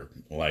fighter,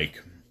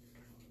 like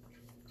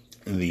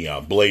the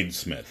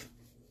Bladesmith,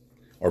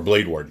 or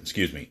Blade Warden,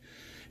 excuse me,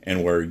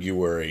 and where you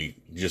were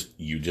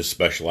you just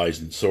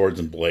specialized in swords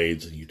and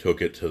blades, and you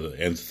took it to the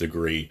nth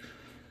degree,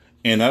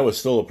 and that was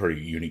still a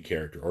pretty unique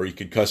character. Or you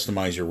could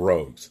customize your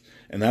rogues,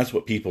 and that's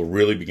what people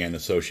really began to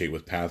associate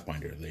with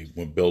Pathfinder. They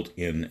built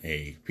in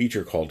a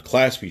feature called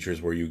class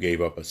features, where you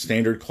gave up a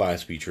standard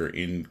class feature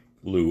in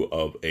lieu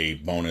of a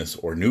bonus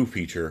or new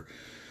feature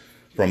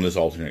from this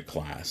alternate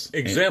class.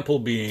 Example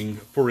being,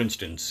 for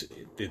instance,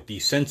 the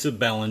sense of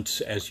balance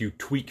as you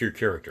tweak your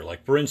character.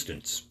 Like, for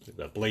instance,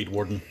 the Blade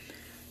Warden,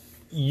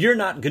 you're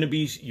going to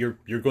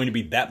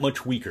be that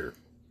much weaker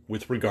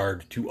with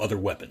regard to other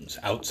weapons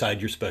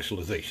outside your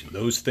specialization.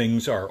 Those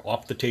things are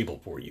off the table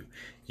for you.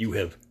 You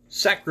have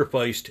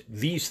sacrificed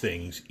these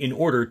things in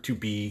order to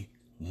be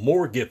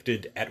more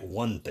gifted at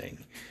one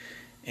thing.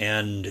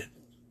 And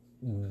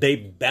they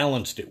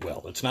balanced it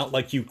well. It's not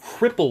like you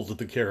crippled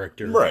the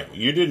character. Right.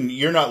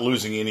 You're not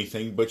losing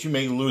anything, but you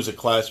may lose a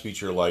class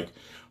feature like,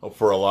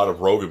 for a lot of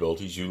rogue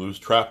abilities, you lose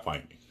trap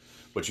finding,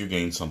 but you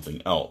gain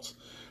something else.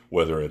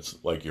 Whether it's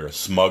like you're a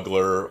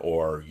smuggler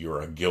or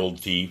you're a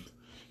guild thief,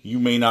 you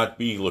may not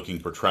be looking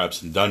for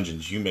traps in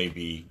dungeons. You may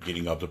be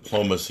getting a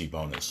diplomacy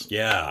bonus.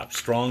 Yeah,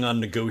 strong on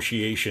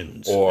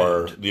negotiations.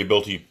 Or the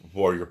ability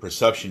for your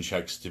perception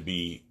checks to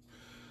be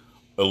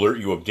alert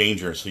you of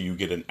danger, so you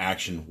get an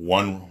action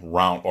one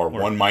round or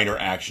one minor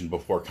action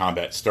before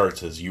combat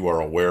starts, as you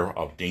are aware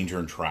of danger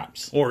and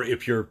traps. Or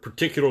if you're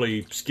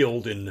particularly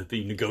skilled in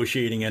the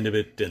negotiating end of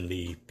it and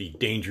the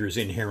dangers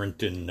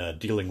inherent in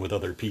dealing with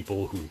other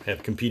people who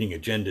have competing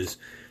agendas,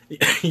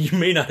 you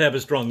may not have a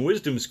strong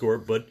wisdom score,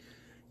 but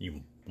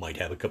you might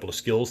have a couple of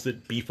skills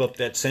that beef up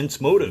that sense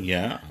motive.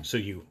 Yeah. So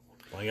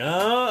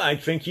I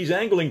think he's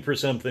angling for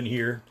something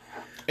here.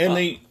 And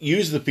they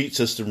used the feat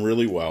system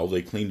really well.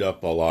 They cleaned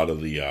up a lot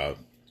of the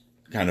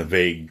kind of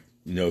vague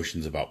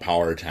notions about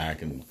power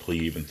attack and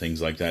cleave and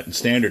things like that and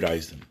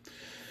standardized them.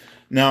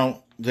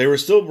 Now, they were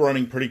still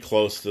running pretty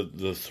close to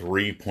the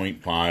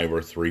 3.5 or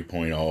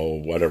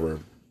 3.0, whatever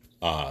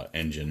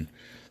engine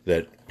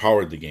that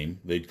powered the game.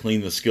 They'd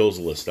cleaned the skills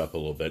list up a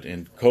little bit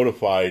and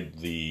codified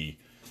the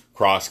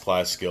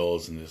cross-class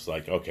skills, and it's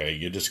like, okay,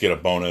 you just get a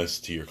bonus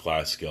to your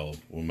class skill.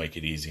 We'll make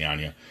it easy on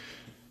you.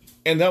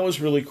 And that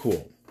was really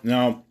cool.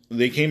 Now,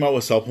 they came out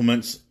with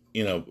supplements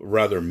in a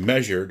rather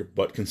measured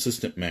but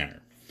consistent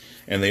manner.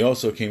 And they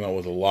also came out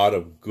with a lot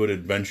of good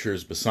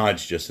adventures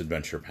besides just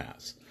Adventure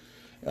Pass.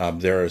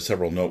 There are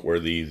several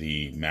noteworthy.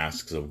 The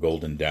Masks of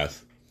Golden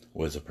Death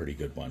was a pretty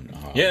good one.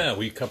 Yeah,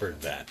 we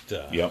covered that.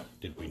 Yep.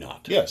 Did we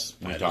not? Yes,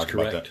 we That is talked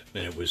about correct.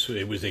 And it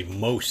was a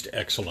most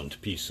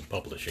excellent piece of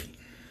publishing.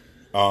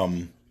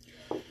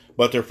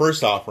 But their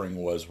first offering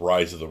was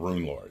Rise of the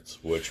Rune Lords,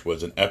 which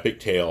was an epic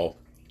tale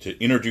to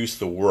introduce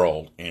the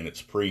world and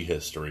its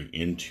prehistory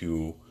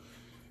into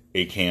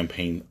a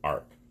campaign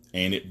arc.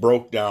 And it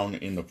broke down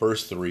in the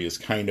first three as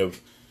kind of,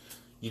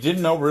 you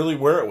didn't know really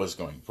where it was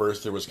going.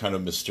 First, there was kind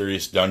of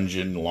mysterious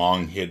dungeon,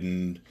 long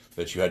hidden,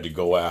 that you had to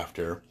go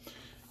after.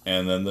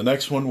 And then the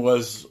next one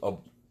was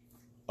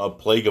a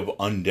plague of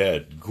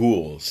undead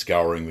ghouls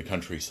scouring the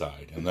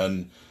countryside. And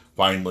then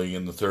finally,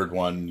 in the third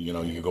one,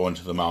 you go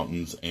into the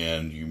mountains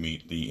and you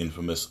meet the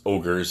infamous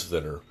ogres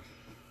that are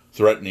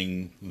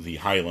threatening the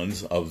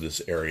highlands of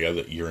this area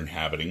that you're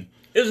inhabiting.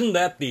 Isn't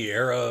that the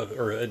era,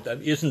 or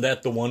isn't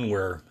that the one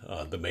where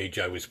the mage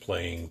I was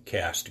playing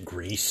cast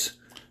grease?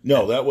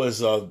 No, that was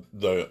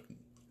the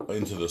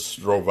into the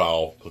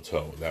Stroval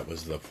Plateau. That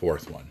was the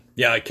fourth one.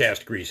 Yeah, I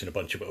cast grease and a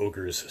bunch of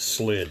ogres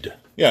slid.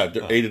 Yeah,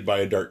 aided by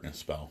a darkness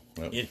spell.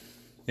 Yep.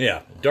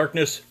 Yeah,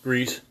 darkness,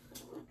 grease.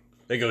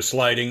 They go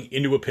sliding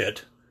into a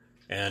pit,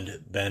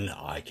 and then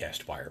I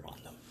cast fire on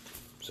them.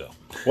 So,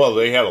 well,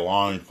 they had a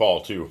long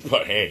fall too,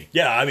 but hey.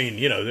 Yeah, I mean,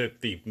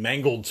 the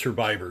mangled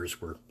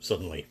survivors were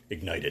suddenly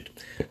ignited.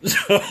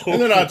 So,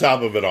 and then on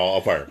top of it all,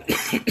 a fireball.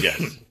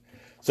 Yes.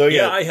 So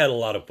yeah, I had a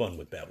lot of fun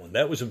with that one.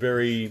 That was a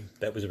very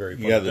fun.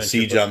 Yeah, the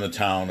siege on the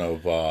town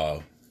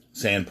of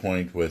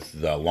Sandpoint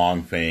with the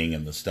Long Fang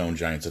and the stone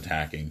giants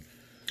attacking.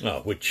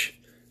 Which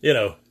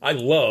I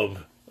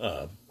love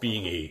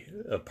being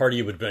a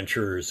party of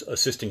adventurers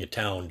assisting a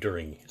town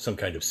during some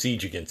kind of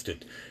siege against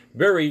it.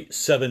 Very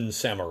Seven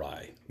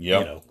Samurai.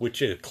 Yep.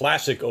 Which is a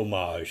classic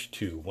homage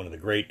to one of the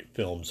great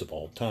films of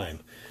all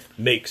time.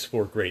 Makes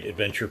for great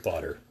adventure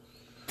fodder.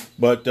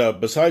 But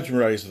besides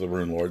Rise of the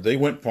Rune Lord, they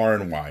went far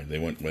and wide. They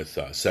went with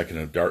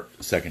Second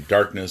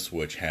Darkness,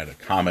 which had a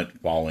comet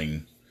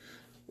falling,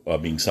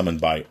 being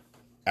summoned by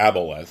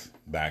Aboleth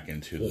back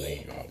into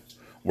the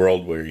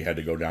world where you had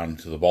to go down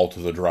to the Vault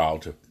of the Drow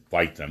to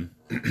fight them.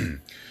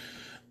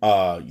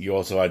 You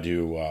also had to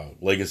do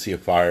Legacy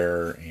of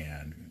Fire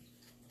and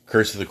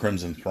Curse of the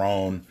Crimson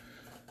Throne,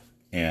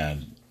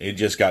 and it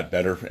just got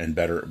better and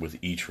better with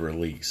each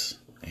release.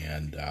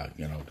 And,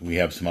 we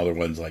have some other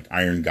ones like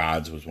Iron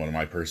Gods was one of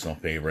my personal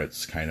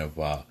favorites, kind of...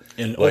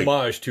 an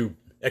homage to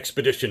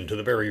Expedition to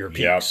the Barrier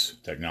Peaks.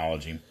 Yep,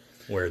 technology.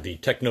 Where the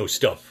techno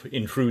stuff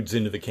intrudes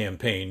into the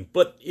campaign,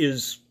 but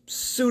is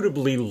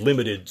suitably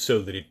limited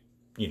so that it,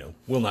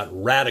 will not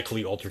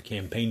radically alter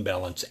campaign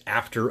balance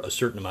after a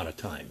certain amount of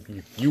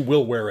time. You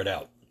will wear it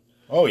out.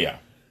 Oh, yeah.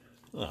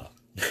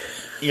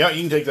 Yeah,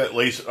 you can take that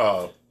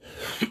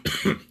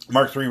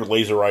Mark III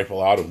laser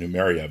rifle out of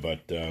Numeria,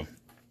 but...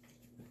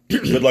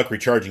 good luck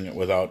recharging it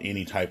without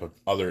any type of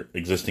other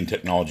existing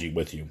technology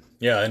with you.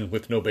 Yeah, and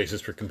with no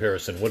basis for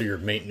comparison. What are your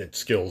maintenance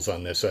skills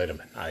on this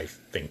item? I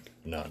think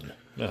none.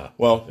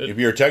 Well, if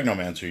you're a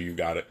technomancer, you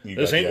got it.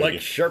 This ain't like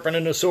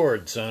sharpening a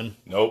sword, son.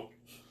 Nope.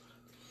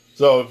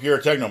 So if you're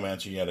a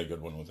technomancer, you had a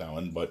good one with that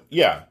one. But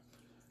yeah,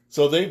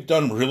 so they've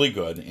done really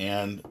good.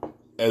 And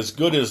as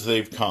good as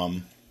they've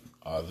come,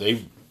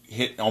 they've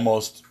hit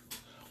almost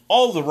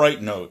all the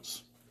right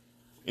notes.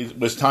 It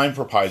was time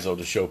for Paizo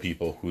to show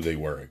people who they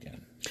were again.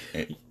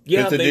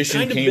 Yeah, Fifth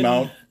edition came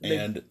out,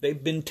 and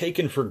they've been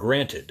taken for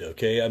granted.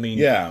 Okay, I mean,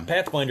 yeah.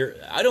 Pathfinder.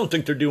 I don't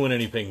think they're doing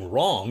anything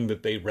wrong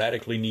that they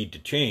radically need to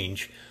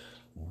change.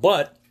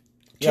 But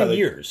 2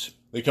 years,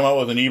 they come out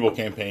with an evil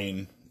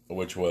campaign,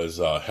 which was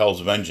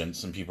Hell's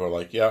Vengeance, and people are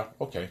like, "Yeah,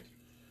 okay,"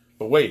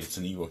 but wait, it's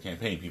an evil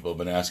campaign. People have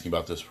been asking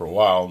about this for a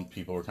while, and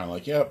people were kind of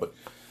like, "Yeah," but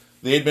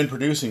they had been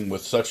producing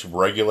with such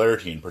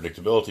regularity and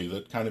predictability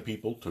that kind of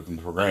people took them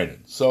for granted.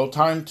 So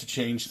time to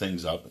change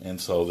things up, and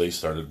so they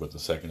started with the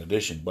second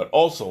edition. But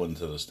also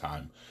into this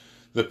time,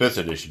 the fifth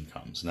edition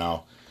comes.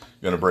 Now, I'm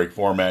going to break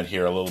format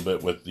here a little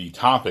bit with the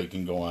topic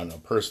and go on a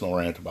personal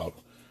rant about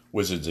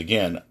Wizards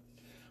again.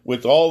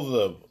 With all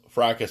the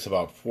fracas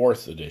about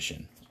fourth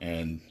edition,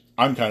 and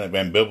I'm kind of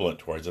ambivalent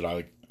towards it.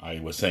 I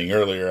was saying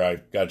earlier, I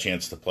got a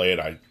chance to play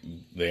it.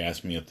 They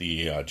asked me at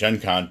the Gen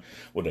Con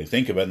what I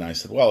think of it, and I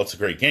said, well, it's a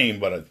great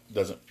game, but it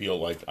doesn't feel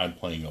like I'm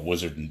playing a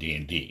wizard in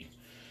D&D.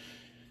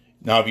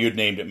 Now, if you had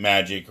named it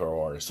Magic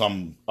or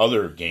some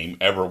other game,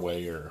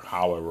 Everway or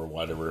however,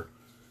 whatever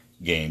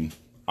game,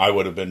 I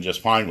would have been just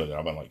fine with it.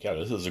 I've been like, yeah,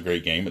 this is a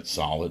great game. It's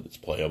solid, it's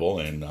playable,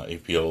 and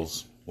it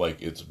feels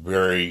like it's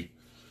very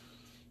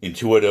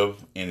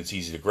intuitive, and it's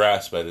easy to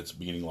grasp at its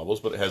beginning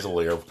levels, but it has a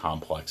layer of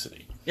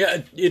complexity.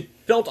 Yeah, it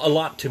felt a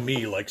lot to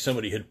me like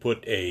somebody had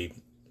put a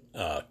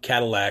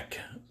Cadillac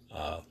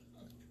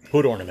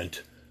hood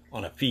ornament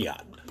on a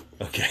Fiat.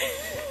 Okay.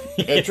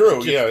 Yeah,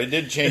 true. Yeah, it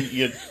did change.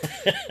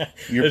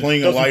 You're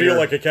playing a lighter. It doesn't feel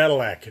like a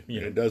Cadillac.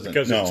 It doesn't.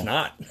 Because no. it's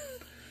not.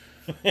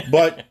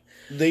 But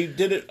they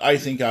did it, I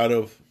think, out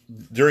of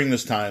during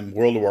this time,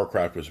 World of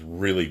Warcraft was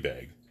really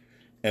big.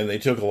 And they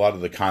took a lot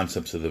of the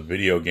concepts of the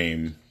video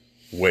game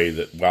way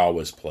that WoW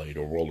was played,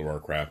 or World of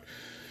Warcraft,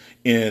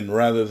 and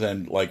rather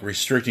than like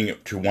restricting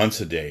it to once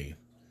a day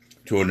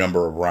to a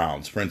number of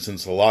rounds. For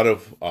instance, a lot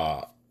of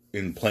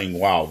in playing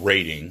WoW,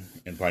 raiding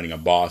and fighting a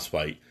boss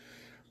fight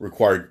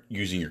required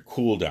using your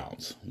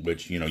cooldowns,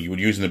 which you would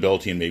use an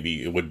ability and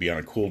maybe it would be on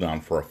a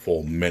cooldown for a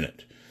full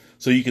minute.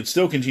 So you could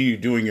still continue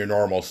doing your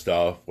normal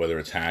stuff, whether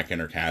it's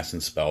hacking or casting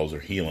spells or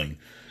healing.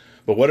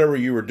 But whatever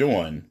you were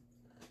doing,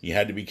 you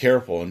had to be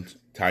careful and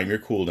time your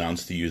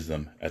cooldowns to use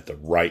them at the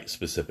right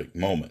specific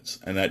moments.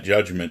 And that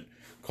judgment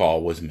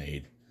call was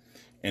made.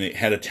 And it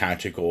had a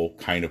tactical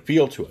kind of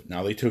feel to it.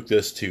 Now they took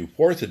this to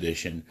 4th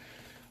edition,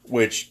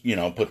 which,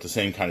 put the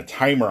same kind of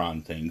timer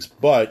on things.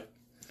 But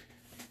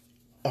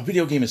a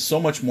video game is so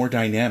much more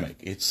dynamic.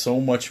 It's so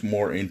much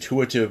more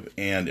intuitive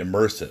and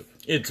immersive.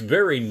 It's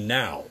very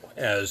now,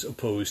 as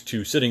opposed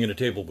to sitting at a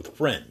table with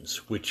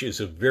friends, which is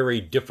a very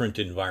different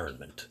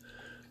environment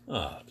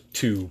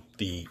to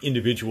the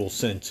individual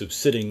sense of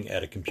sitting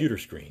at a computer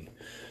screen.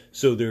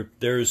 So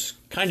there's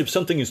kind of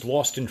something is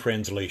lost in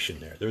translation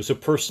there. There's a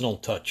personal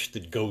touch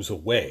that goes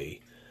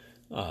away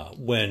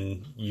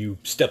when you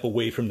step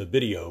away from the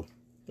video,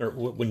 or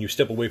when you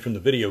step away from the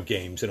video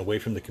games and away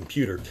from the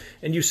computer,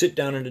 and you sit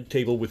down at a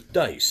table with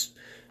dice.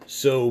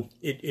 So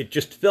it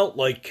just felt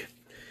like,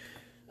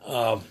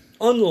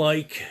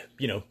 unlike,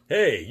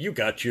 hey, you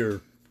got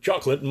your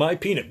chocolate in my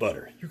peanut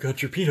butter. You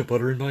got your peanut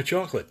butter in my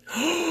chocolate.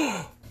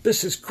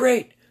 This is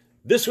great.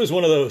 This was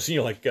one of those,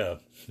 you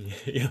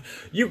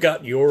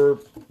got your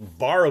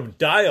bar of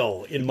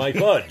dial in my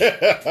fudge.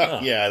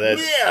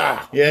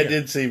 It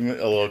did seem a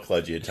little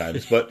kludgy at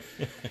times, but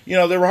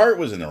their heart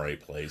was in the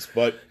right place.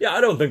 But yeah, I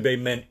don't think they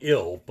meant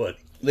ill, but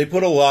they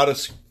put a lot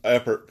of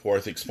effort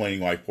forth explaining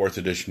why 4th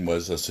edition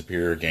was a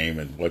superior game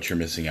and what you're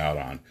missing out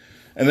on.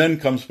 And then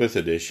comes 5th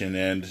edition,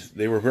 and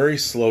they were very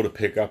slow to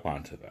pick up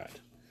onto that.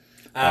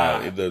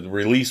 The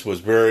release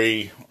was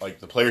very, like,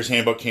 the player's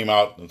handbook came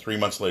out, and 3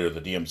 months later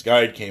the DM's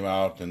guide came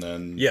out, and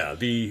then... Yeah,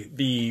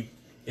 the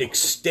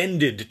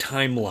extended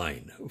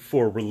timeline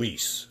for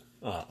release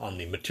on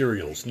the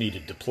materials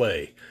needed to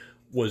play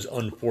was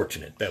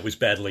unfortunate. That was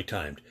badly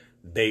timed.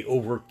 They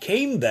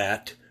overcame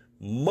that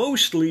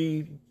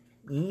mostly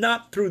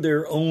not through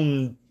their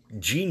own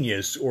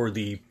genius or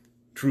the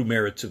true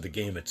merits of the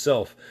game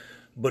itself,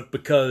 but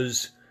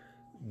because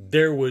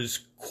there was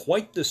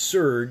quite the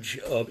surge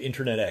of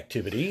internet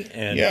activity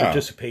and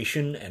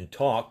participation and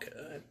talk.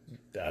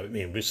 I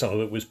mean, some of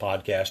it was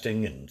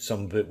podcasting and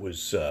some of it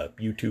was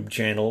YouTube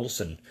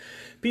channels, and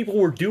people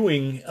were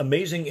doing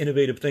amazing,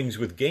 innovative things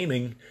with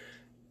gaming,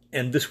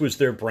 and this was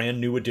their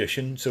brand new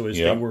edition. So as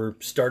they were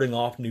starting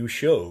off new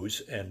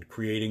shows and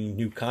creating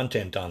new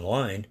content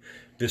online,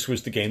 this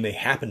was the game they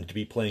happened to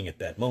be playing at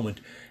that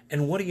moment.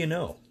 And what do you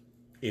know?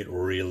 It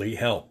really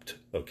helped.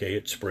 Okay,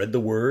 it spread the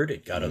word.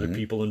 It got other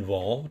people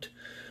involved.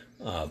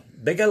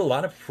 They got a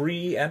lot of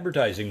free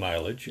advertising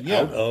mileage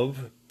out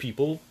of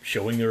people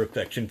showing their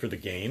affection for the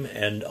game,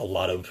 and a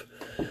lot of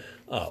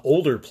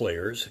older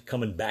players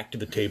coming back to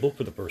the table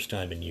for the first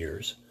time in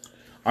years.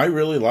 I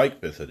really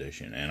like 5th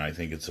edition, and I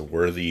think it's a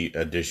worthy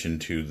addition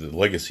to the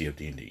legacy of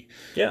D&D.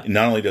 Yeah.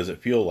 Not only does it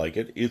feel like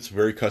it, it's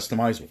very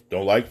customizable.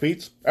 Don't like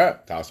feats?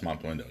 Toss them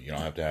out the window. You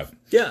don't have to have them.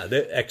 Yeah,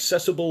 the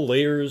accessible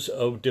layers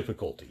of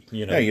difficulty.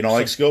 You don't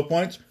like skill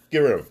points? Get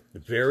rid of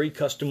them. Very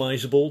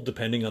customizable,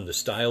 depending on the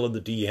style of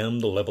the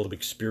DM, the level of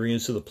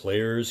experience of the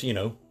players.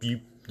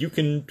 You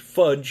can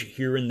fudge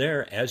here and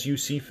there as you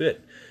see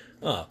fit.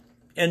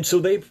 And so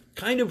they've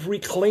kind of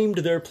reclaimed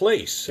their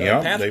place.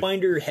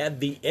 Pathfinder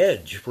had the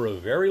edge for a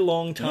very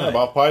long time. Yeah,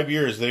 about 5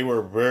 years. They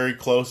were very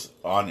close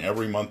on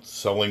every month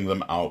selling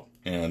them out.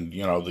 And,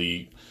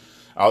 the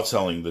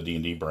outselling the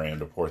D&D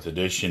brand of 4th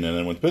edition. And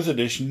then with 5th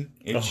edition,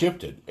 it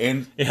shifted.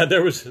 And yeah,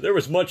 there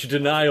was much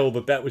denial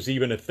that was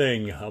even a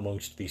thing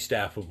amongst the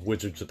staff of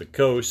Wizards of the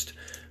Coast.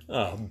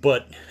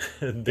 But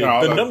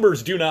the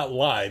numbers do not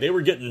lie. They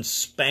were getting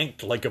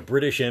spanked like a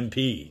British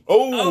MP.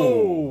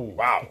 Oh!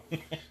 Wow.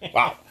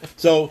 Wow.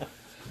 So,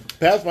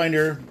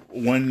 Pathfinder,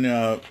 when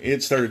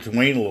it started to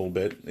wane a little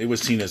bit, it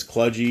was seen as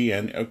kludgy,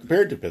 and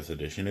compared to 5th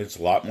edition, it's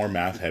a lot more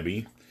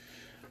math-heavy.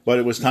 But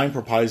it was time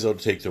for Paizo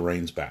to take the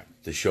reins back,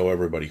 to show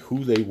everybody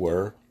who they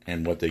were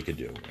and what they could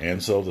do.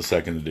 And so the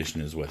 2nd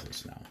edition is with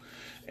us now.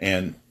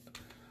 And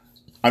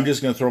I'm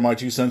just going to throw my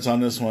 2 cents on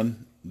this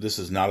one. This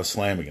is not a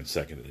slam against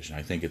 2nd edition.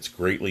 I think it's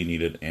greatly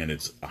needed, and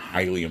it's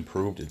highly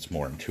improved. It's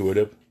more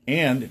intuitive.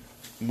 And,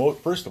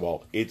 first of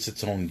all, it's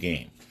its own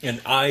game. And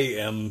I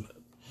am,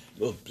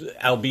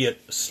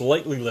 albeit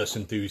slightly less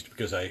enthused,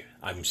 because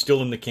I'm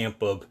still in the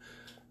camp of,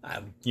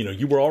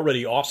 you were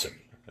already awesome.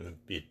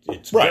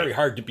 It's very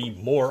hard to be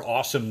more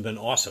awesome than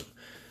awesome.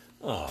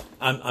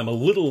 I'm a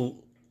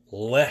little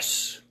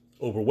less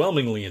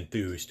overwhelmingly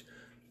enthused,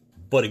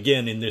 but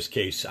again, in this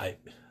case,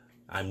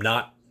 I'm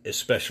not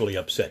especially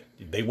upset.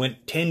 They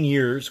went 10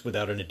 years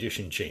without an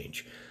edition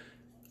change.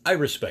 I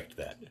respect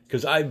that,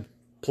 because I've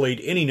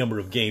played any number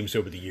of games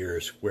over the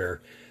years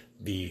where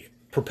the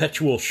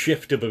perpetual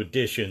shift of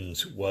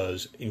editions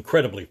was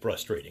incredibly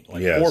frustrating.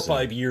 Like Yes, 4 or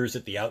 5 years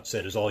at the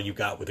outset is all you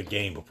got with a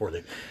game before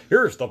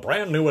here's the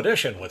brand new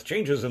edition with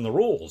changes in the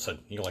rules. And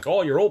you're like,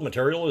 all your old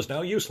material is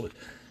now useless.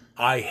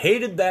 I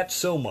hated that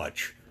so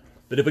much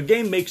that if a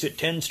game makes it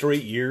 10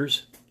 straight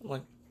years, I'm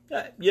like,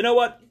 you know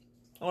what?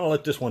 I want to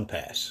let this one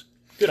pass.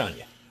 Good on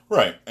you.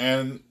 Right,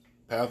 and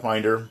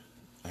Pathfinder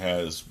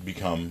has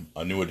become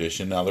a new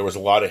edition. Now, there was a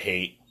lot of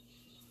hate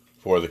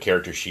for the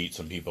character sheet.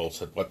 Some people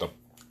said, what the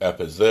F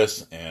is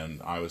this?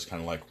 And I was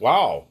kind of like,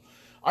 wow,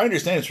 I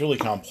understand it's really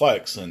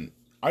complex, and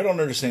I don't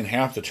understand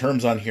half the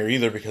terms on here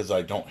either because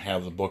I don't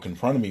have the book in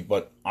front of me,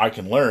 but I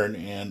can learn,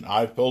 and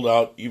I've filled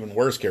out even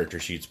worse character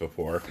sheets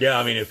before. Yeah,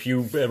 I mean, if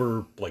you've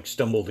ever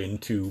stumbled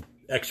into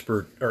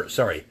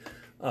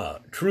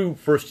true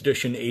first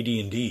edition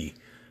AD&D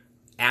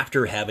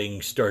after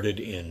having started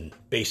in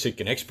basic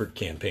and expert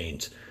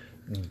campaigns,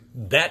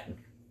 that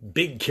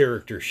big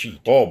character sheet,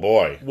 oh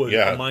boy, was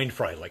a mind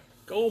fry. Like,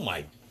 oh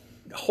my,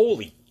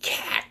 holy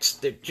cats!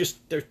 There's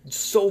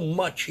so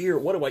much here.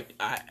 What do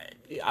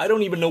I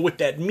don't even know what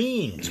that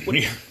means.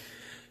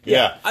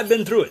 Yeah, I've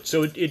been through it,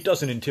 so it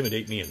doesn't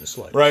intimidate me in the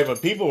slightest. Right,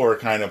 but people were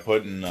kind of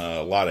putting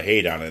a lot of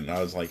hate on it, and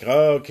I was like,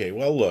 oh, okay,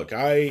 well, look,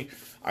 I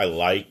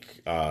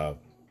like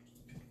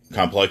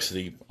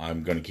complexity.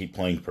 I'm going to keep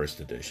playing first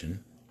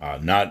edition.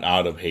 Not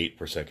out of hate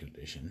for second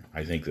edition.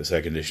 I think the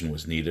second edition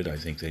was needed. I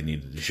think they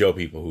needed to show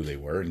people who they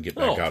were and get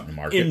back out in the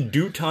market. In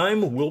due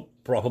time, we'll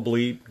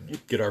probably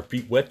get our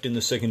feet wet in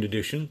the second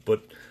edition,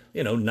 but,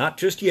 not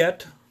just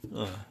yet.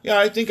 Yeah,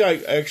 I think I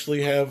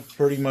actually have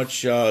pretty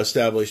much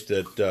established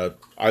that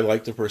I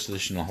like the first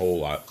edition a whole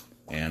lot,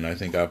 and I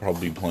think I'll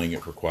probably be playing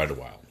it for quite a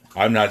while.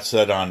 I'm not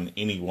set on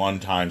any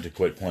one time to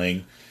quit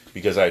playing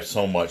because I have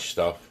so much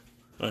stuff.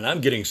 And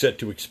I'm getting set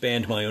to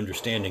expand my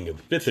understanding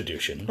of 5th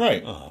edition.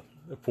 Right.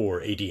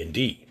 For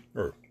AD&D,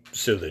 or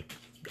so that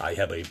I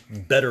have a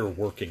better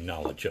working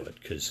knowledge of it,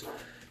 because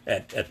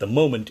at the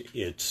moment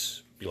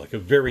it's like a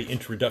very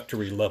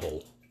introductory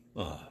level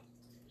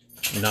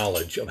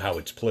knowledge of how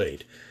it's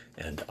played,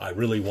 and I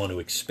really want to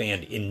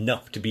expand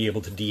enough to be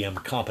able to DM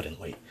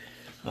competently,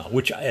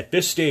 which at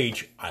this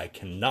stage I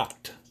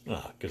cannot,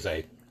 because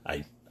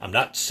I'm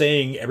not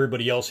saying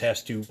everybody else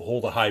has to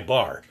hold a high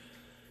bar.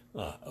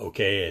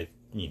 Okay,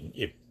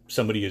 if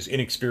somebody is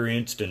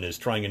inexperienced and is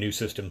trying a new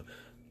system,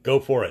 go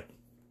for it.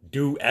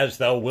 Do as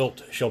thou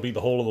wilt shall be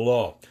the whole of the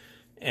law.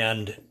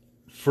 And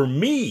for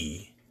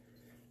me,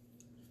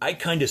 I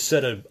kind of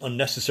set an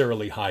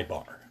unnecessarily high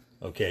bar,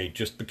 okay,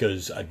 just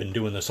because I've been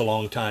doing this a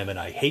long time and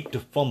I hate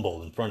to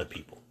fumble in front of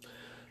people.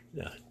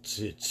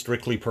 It's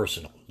strictly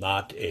personal,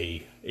 not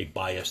a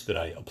bias that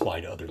I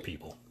apply to other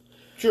people.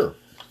 Sure.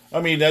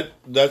 I mean,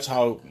 that's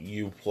how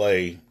you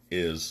play,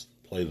 is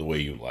play the way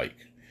you like.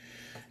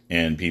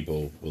 And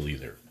people will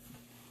either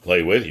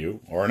play with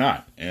you or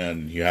not,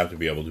 and you have to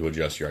be able to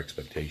adjust your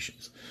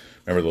expectations.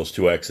 Remember those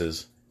 2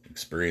 X's,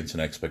 experience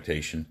and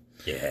expectation?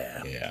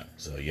 Yeah,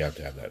 so you have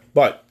to have that.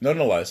 But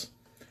nonetheless,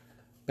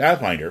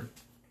 Pathfinder,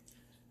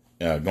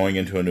 going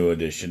into a new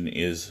edition,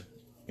 is,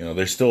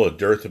 there's still a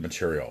dearth of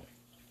material.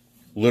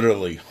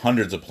 Literally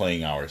hundreds of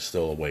playing hours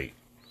still await.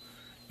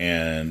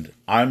 And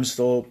I'm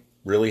still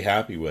really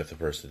happy with the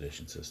first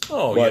edition system.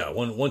 Oh, but, yeah.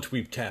 Once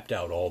we've tapped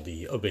out all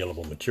the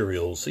available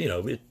materials,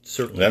 it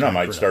certainly... Then I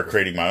might start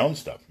creating my own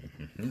stuff.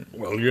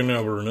 Well, you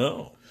never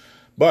know.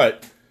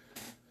 But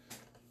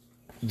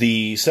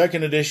the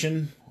second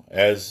edition,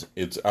 as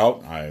it's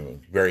out,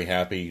 I'm very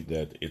happy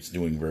that it's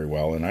doing very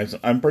well, and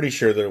I'm pretty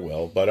sure that it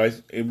will.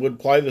 But it would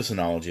apply this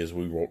analogy as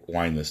we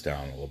wind this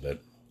down a little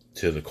bit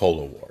to the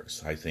Cola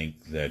Wars. I think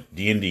that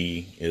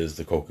D&D is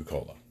the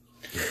Coca-Cola.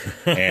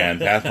 And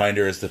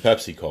Pathfinder is the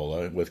Pepsi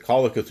Cola, with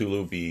Call of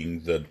Cthulhu being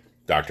the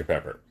Dr.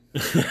 Pepper.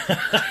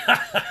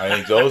 I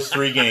think those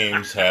 3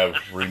 games have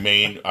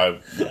remained.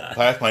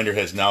 Pathfinder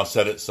has now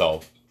set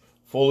itself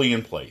fully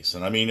in place,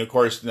 and I mean, of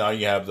course, now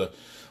you have the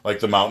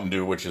Mountain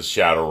Dew, which is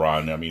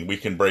Shadowrun. I mean, we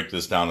can break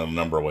this down in a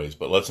number of ways,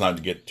 but let's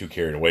not get too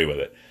carried away with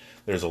it.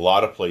 There's a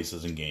lot of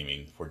places in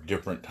gaming for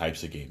different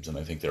types of games, and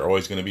I think they're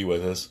always going to be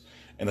with us,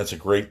 and it's a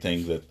great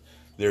thing that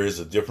there is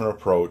a different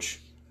approach.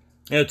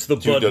 It's the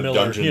Bud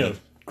Miller.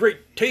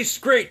 Great, tastes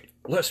great,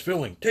 less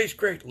filling. Tastes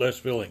great, less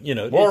filling.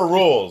 More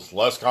rules,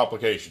 less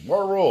complication.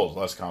 More rules,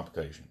 less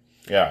complication.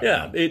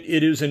 Yeah.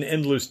 It is an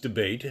endless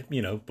debate,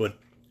 but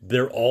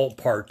they're all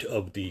part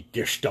of the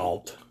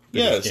gestalt.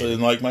 Yes,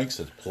 and like Mike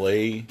said,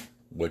 play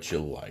what you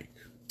like.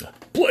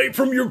 Play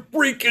from your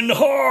freaking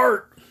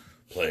heart.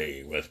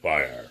 Play with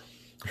fire.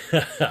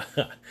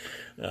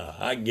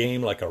 I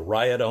game like a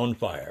riot on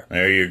fire.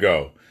 There you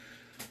go.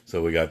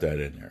 So we got that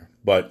in there.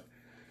 But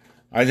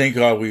I think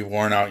we've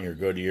worn out your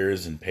good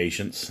years and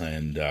patience,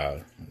 and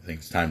I think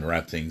it's time to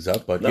wrap things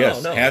up. But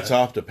hats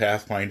off to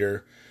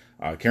Pathfinder,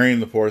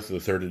 carrying the forth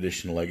of the 3rd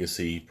edition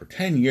legacy for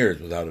 10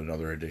 years without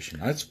another edition.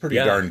 That's pretty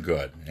darn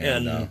good.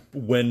 And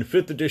when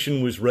 5th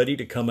edition was ready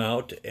to come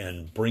out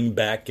and bring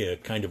back a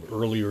kind of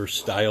earlier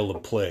style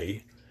of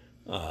play,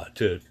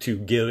 to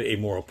give a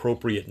more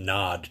appropriate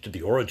nod to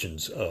the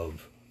origins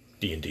of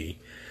D&D,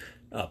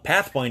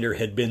 Pathfinder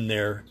had been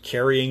there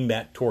carrying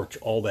that torch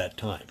all that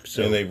time.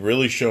 So, and they've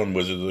really shown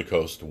Wizards of the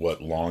Coast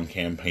what long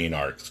campaign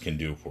arcs can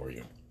do for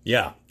you.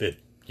 yeah, that,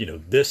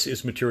 this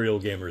is material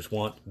gamers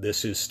want.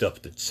 This is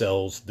stuff that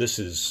sells. This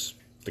is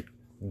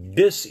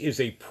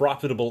a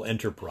profitable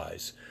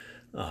enterprise.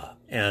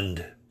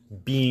 And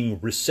being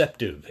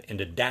receptive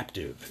and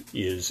adaptive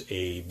is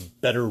a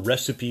better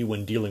recipe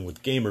when dealing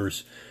with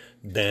gamers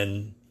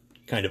than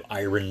kind of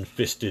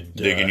iron-fisted...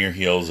 Digging your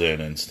heels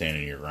in and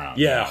standing your ground.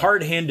 Yeah,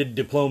 hard-handed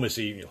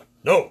diplomacy. You're like,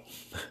 no,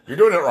 You're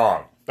doing it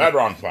wrong. Bad,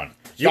 wrong, fun.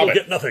 you will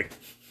get nothing.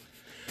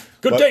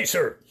 Good day,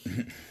 sir.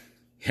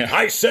 Yeah.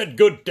 I said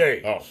good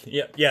day. Oh.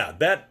 Yeah,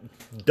 that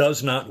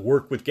does not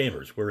work with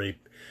gamers. We're a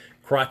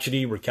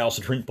crotchety,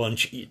 recalcitrant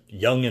bunch,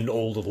 young and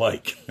old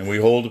alike. And we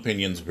hold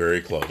opinions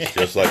very close,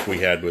 just like we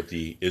had with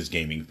the Is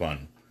Gaming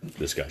Fun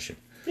discussion.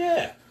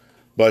 Yeah.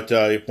 But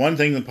one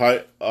thing the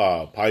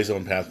Paizo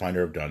and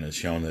Pathfinder have done is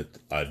shown that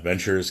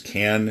adventures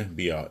can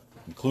be an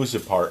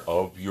inclusive part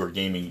of your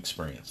gaming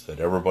experience. That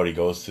everybody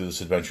goes through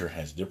this adventure,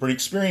 has different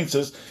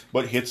experiences,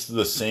 but hits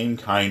the same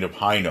kind of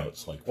high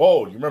notes. Like,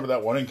 whoa, you remember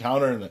that one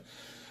encounter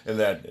in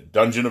that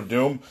Dungeon of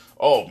Doom?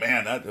 Oh,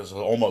 man, that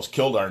almost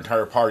killed our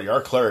entire party.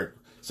 Our cleric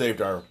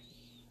saved our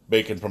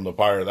bacon from the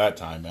fire that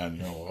time, man.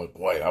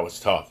 Boy, that was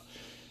tough.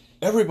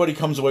 Everybody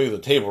comes away with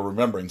a table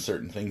remembering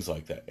certain things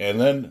like that. And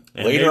then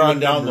later on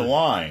down the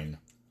line,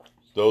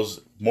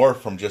 those morph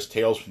from just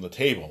tales from the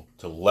table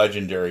to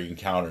legendary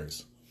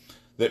encounters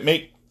that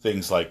make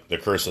things like the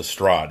Curse of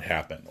Strahd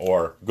happen,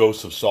 or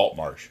Ghosts of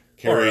Saltmarsh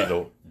carry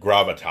the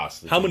gravitas.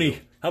 That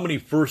How many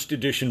first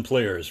edition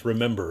players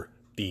remember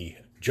the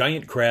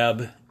giant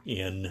crab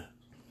in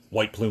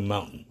White Plume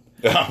Mountain?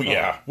 Oh,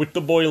 yeah. With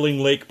the boiling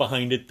lake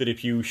behind it, that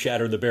if you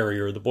shatter the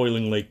barrier, the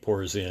boiling lake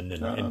pours in.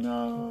 And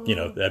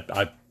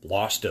I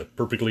lost a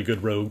perfectly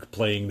good rogue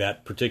playing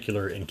that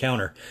particular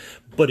encounter.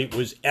 But it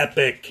was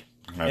epic.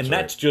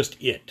 That's just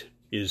it,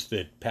 is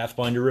that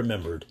Pathfinder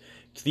remembered.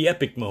 It's the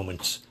epic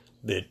moments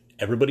that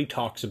everybody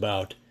talks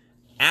about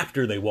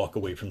after they walk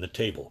away from the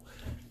table.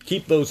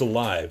 Keep those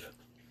alive,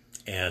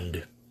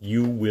 and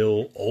you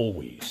will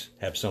always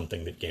have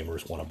something that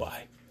gamers want to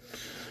buy.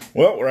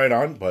 Well, right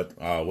on. But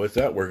with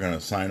that, we're going to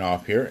sign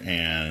off here.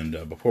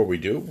 And before we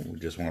do, we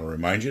just want to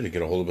remind you to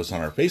get a hold of us on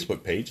our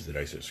Facebook page. The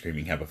Dice Are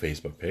Screaming have a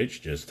Facebook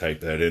page. Just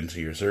type that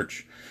into your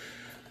search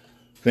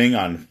thing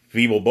on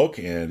Feeble Book,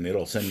 and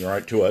it'll send you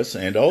right to us.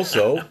 And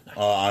also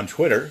on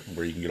Twitter,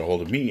 where you can get a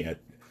hold of me at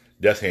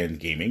Death Hand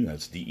Gaming.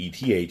 That's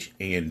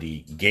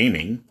DETHAND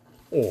Gaming.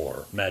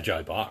 Or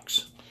Magi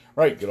Box.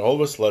 Right, get a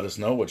hold of us. Let us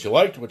know what you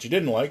liked, what you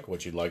didn't like,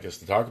 what you'd like us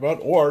to talk about,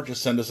 or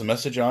just send us a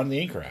message on the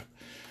Anchor app.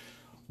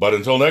 But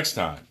until next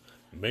time,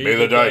 may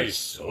the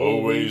dice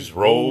always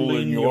roll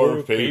in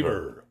your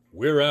favor.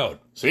 We're out.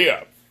 See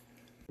ya.